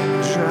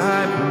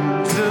 try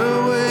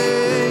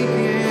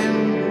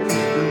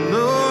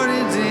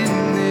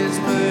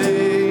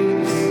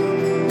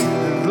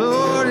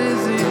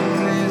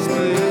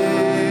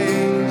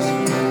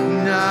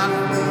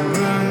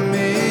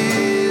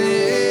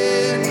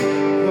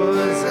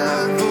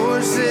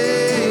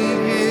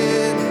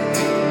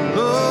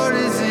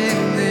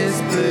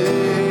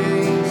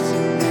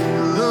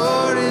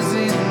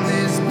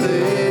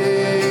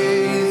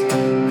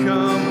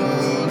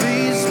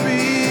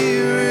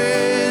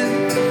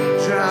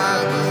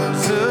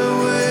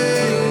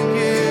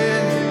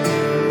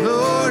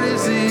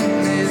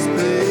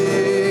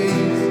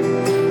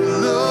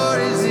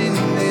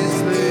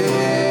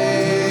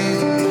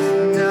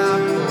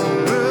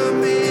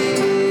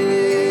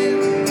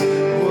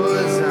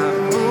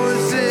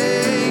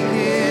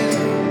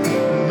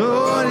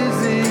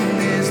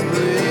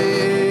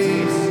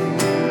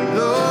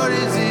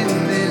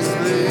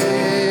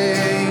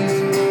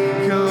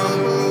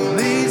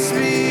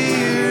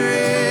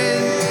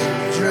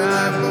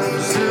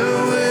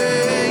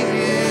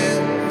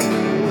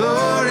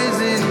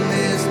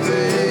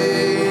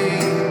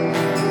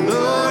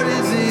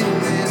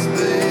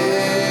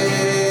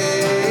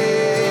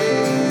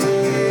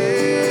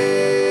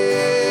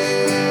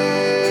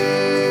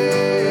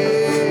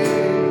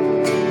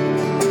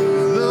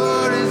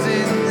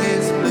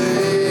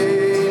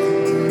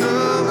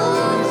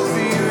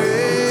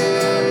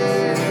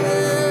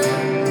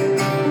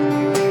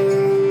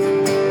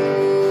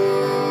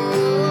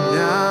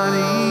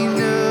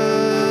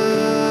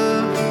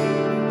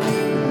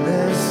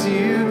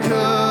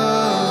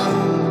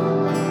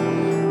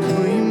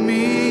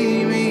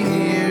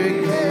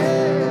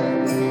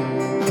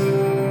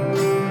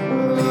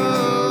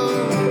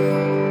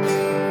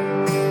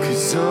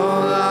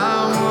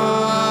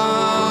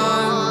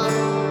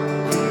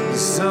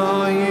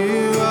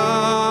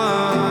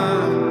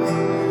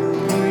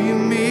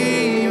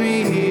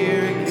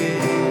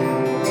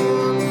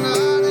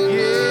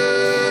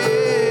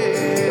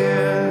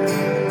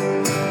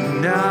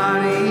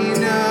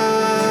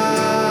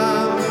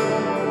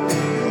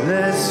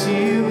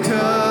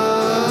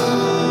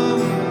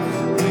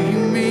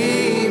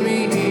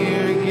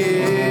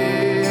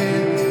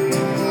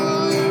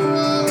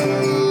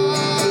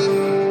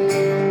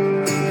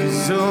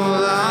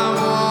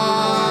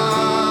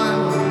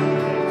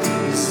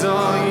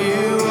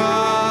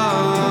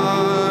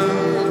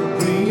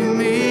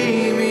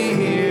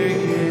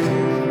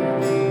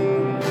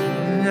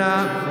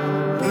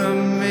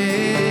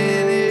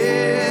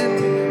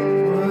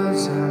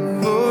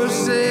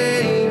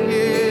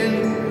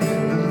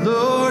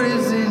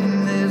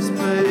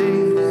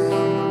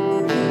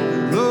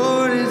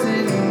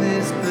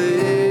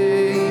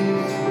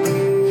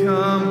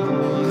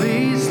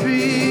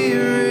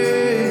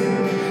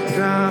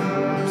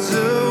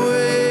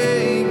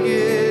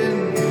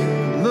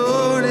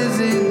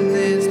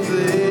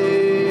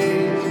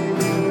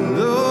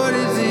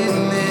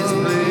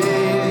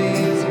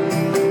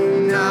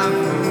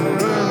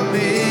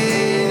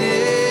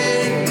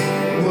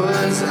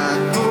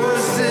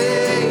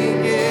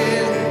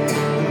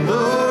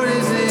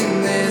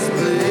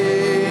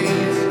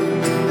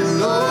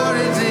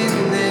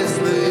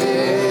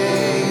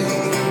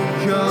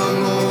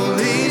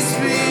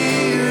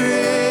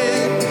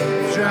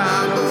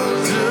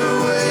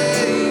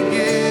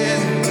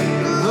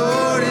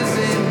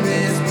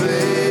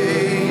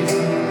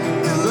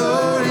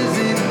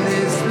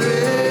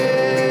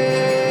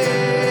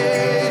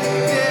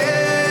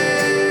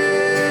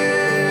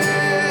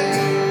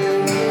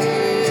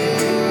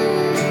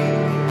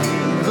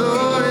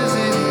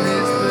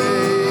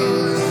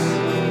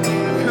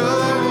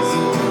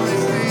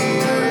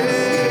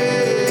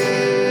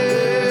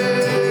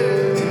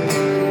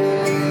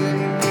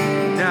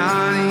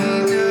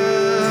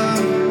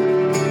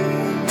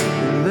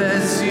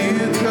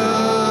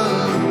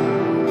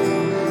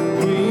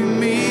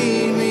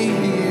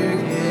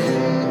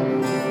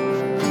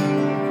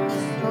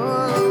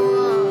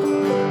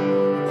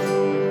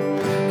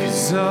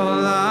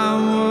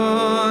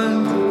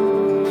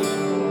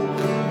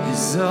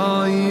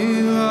all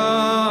you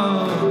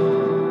are.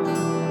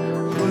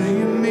 Will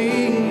you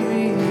meet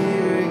me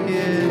here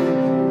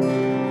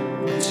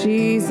again?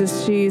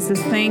 Jesus,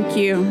 Jesus, thank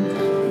you.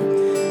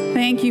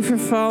 Thank you for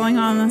falling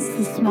on us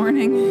this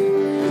morning.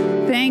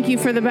 Thank you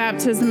for the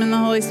baptism in the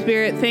Holy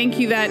Spirit. Thank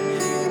you that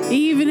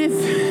even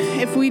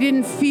if we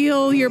didn't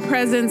feel your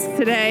presence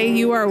today,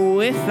 you are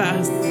with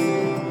us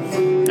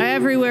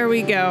everywhere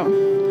we go.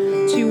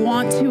 You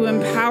want to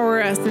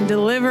empower us and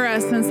deliver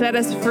us and set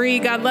us free.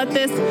 God, let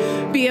this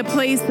be a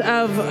place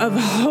of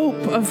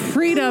hope, of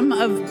freedom,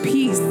 of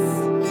peace.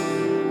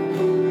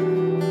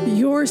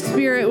 Your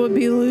spirit would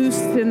be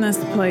loosed in this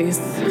place.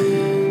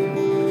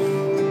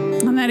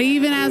 And that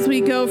even as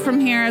we go from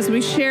here, as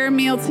we share a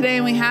meal today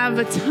and we have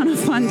a ton of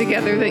fun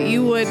together, that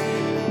you would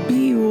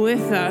be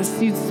with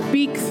us. You'd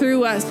speak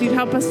through us. You'd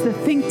help us to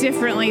think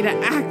differently, to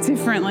act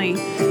differently,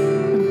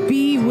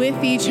 be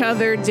with each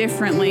other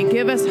differently.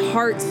 Give us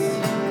hearts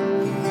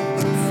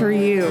for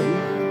you,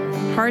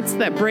 hearts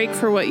that break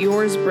for what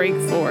yours break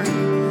for.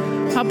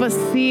 Help us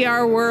see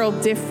our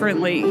world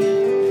differently,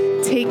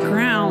 take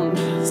ground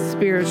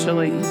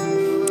spiritually.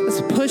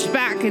 Let's push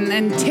back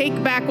and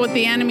take back what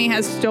the enemy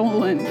has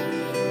stolen,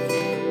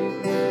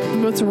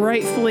 what's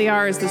rightfully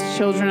ours as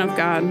children of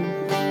God.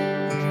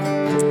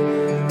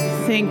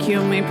 Thank you,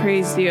 and we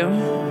praise you.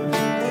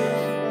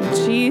 In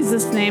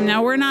Jesus' name.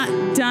 Now, we're not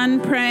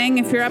done praying.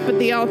 If you're up at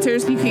the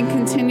altars, you can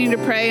continue to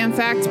pray. In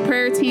fact,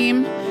 prayer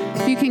team,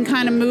 if you can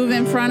kind of move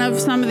in front of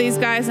some of these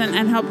guys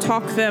and help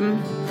talk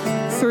them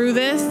through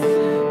this,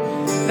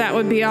 that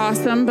would be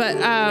awesome. But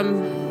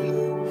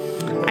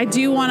I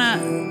do want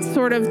to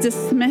sort of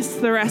dismiss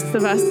the rest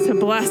of us to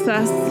bless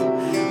us.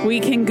 We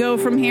can go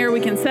from here.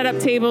 We can set up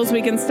tables.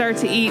 We can start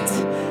to eat.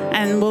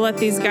 And we'll let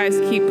these guys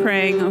keep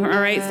praying. All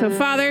right. So,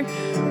 Father,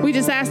 we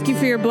just ask you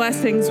for your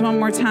blessings one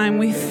more time.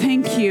 We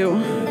thank you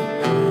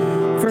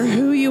for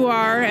who you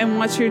are and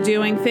what you're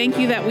doing. Thank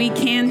you that we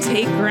can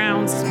take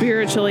ground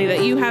spiritually,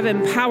 that you have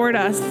empowered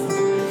us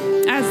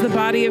as the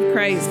body of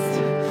Christ.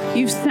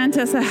 You've sent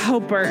us a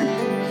helper.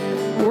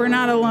 We're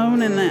not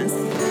alone in this.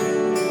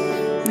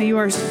 You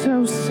are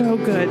so, so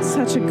good.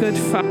 Such a good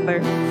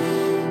Father.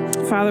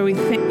 Father, we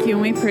thank you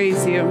and we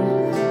praise you.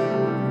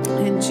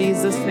 In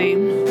Jesus'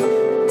 name.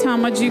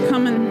 Tom, would you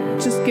come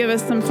and just give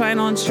us some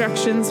final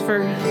instructions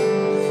for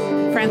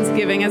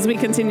Friendsgiving as we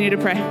continue to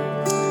pray?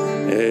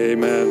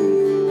 Amen.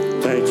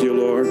 Thank you,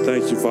 Lord.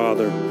 Thank you,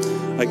 Father.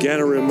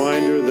 Again, a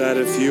reminder that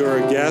if you are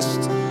a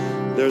guest,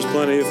 there's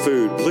plenty of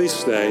food. Please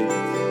stay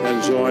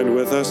and join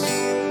with us.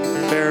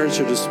 Parents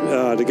are just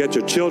to get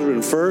your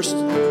children first.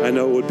 I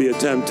know it would be a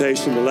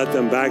temptation to let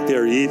them back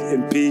there eat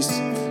in peace,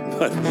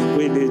 but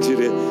we need you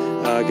to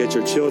get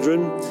your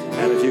children.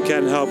 And if you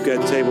can help get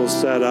tables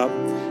set up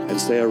and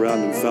stay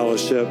around in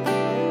fellowship.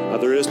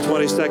 There is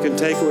 20-second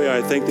takeaway.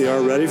 I think they are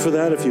ready for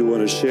that if you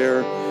want to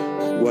share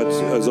what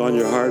is on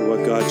your heart,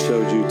 what God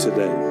showed you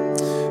today.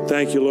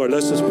 Thank you, Lord.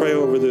 Let's just pray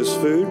over this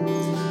food.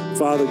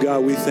 Father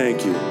God, we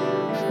thank you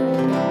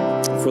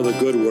for the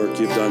good work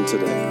you've done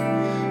today.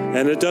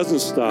 And it doesn't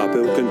stop. It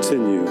will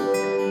continue.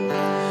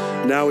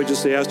 Now we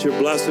just ask your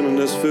blessing on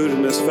this food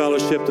and this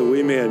fellowship that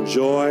we may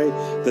enjoy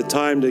the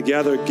time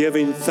together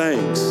giving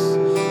thanks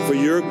for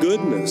your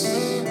goodness,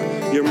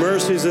 your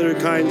mercies that are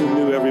kind and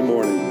new every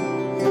morning.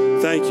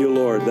 Thank you,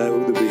 Lord, that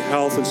there be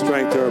health and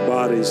strength to our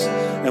bodies,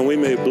 and we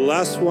may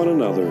bless one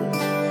another.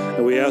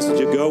 And we ask that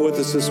you go with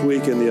us this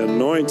week in the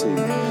anointing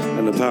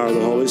and the power of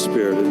the Holy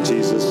Spirit. In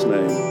Jesus'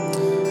 name,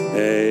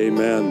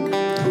 amen.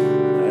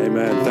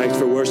 Amen. Thanks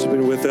for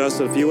worshiping with us.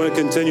 If you want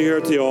to continue here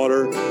at the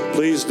altar,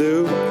 please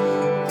do.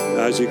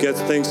 As you get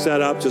things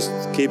set up, just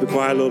keep it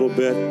quiet a little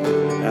bit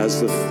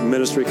as the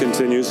ministry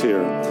continues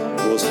here.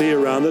 We'll see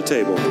you around the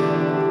table.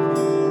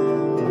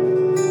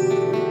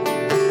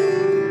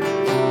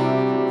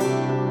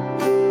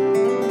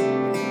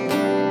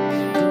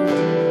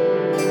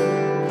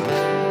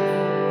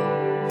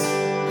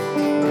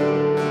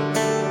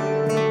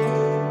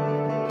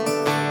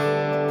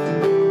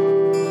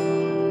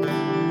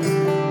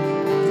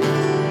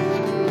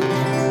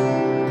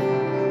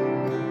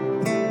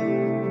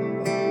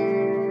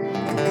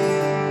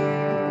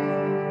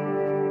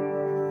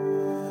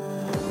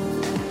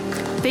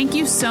 Thank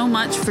you so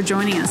much for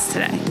joining us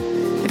today.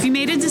 If you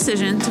made a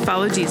decision to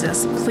follow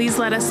Jesus, please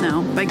let us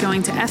know by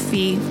going to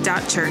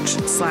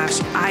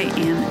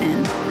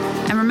fv.church/IamIn.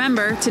 And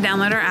remember to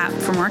download our app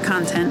for more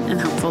content and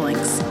helpful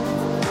links.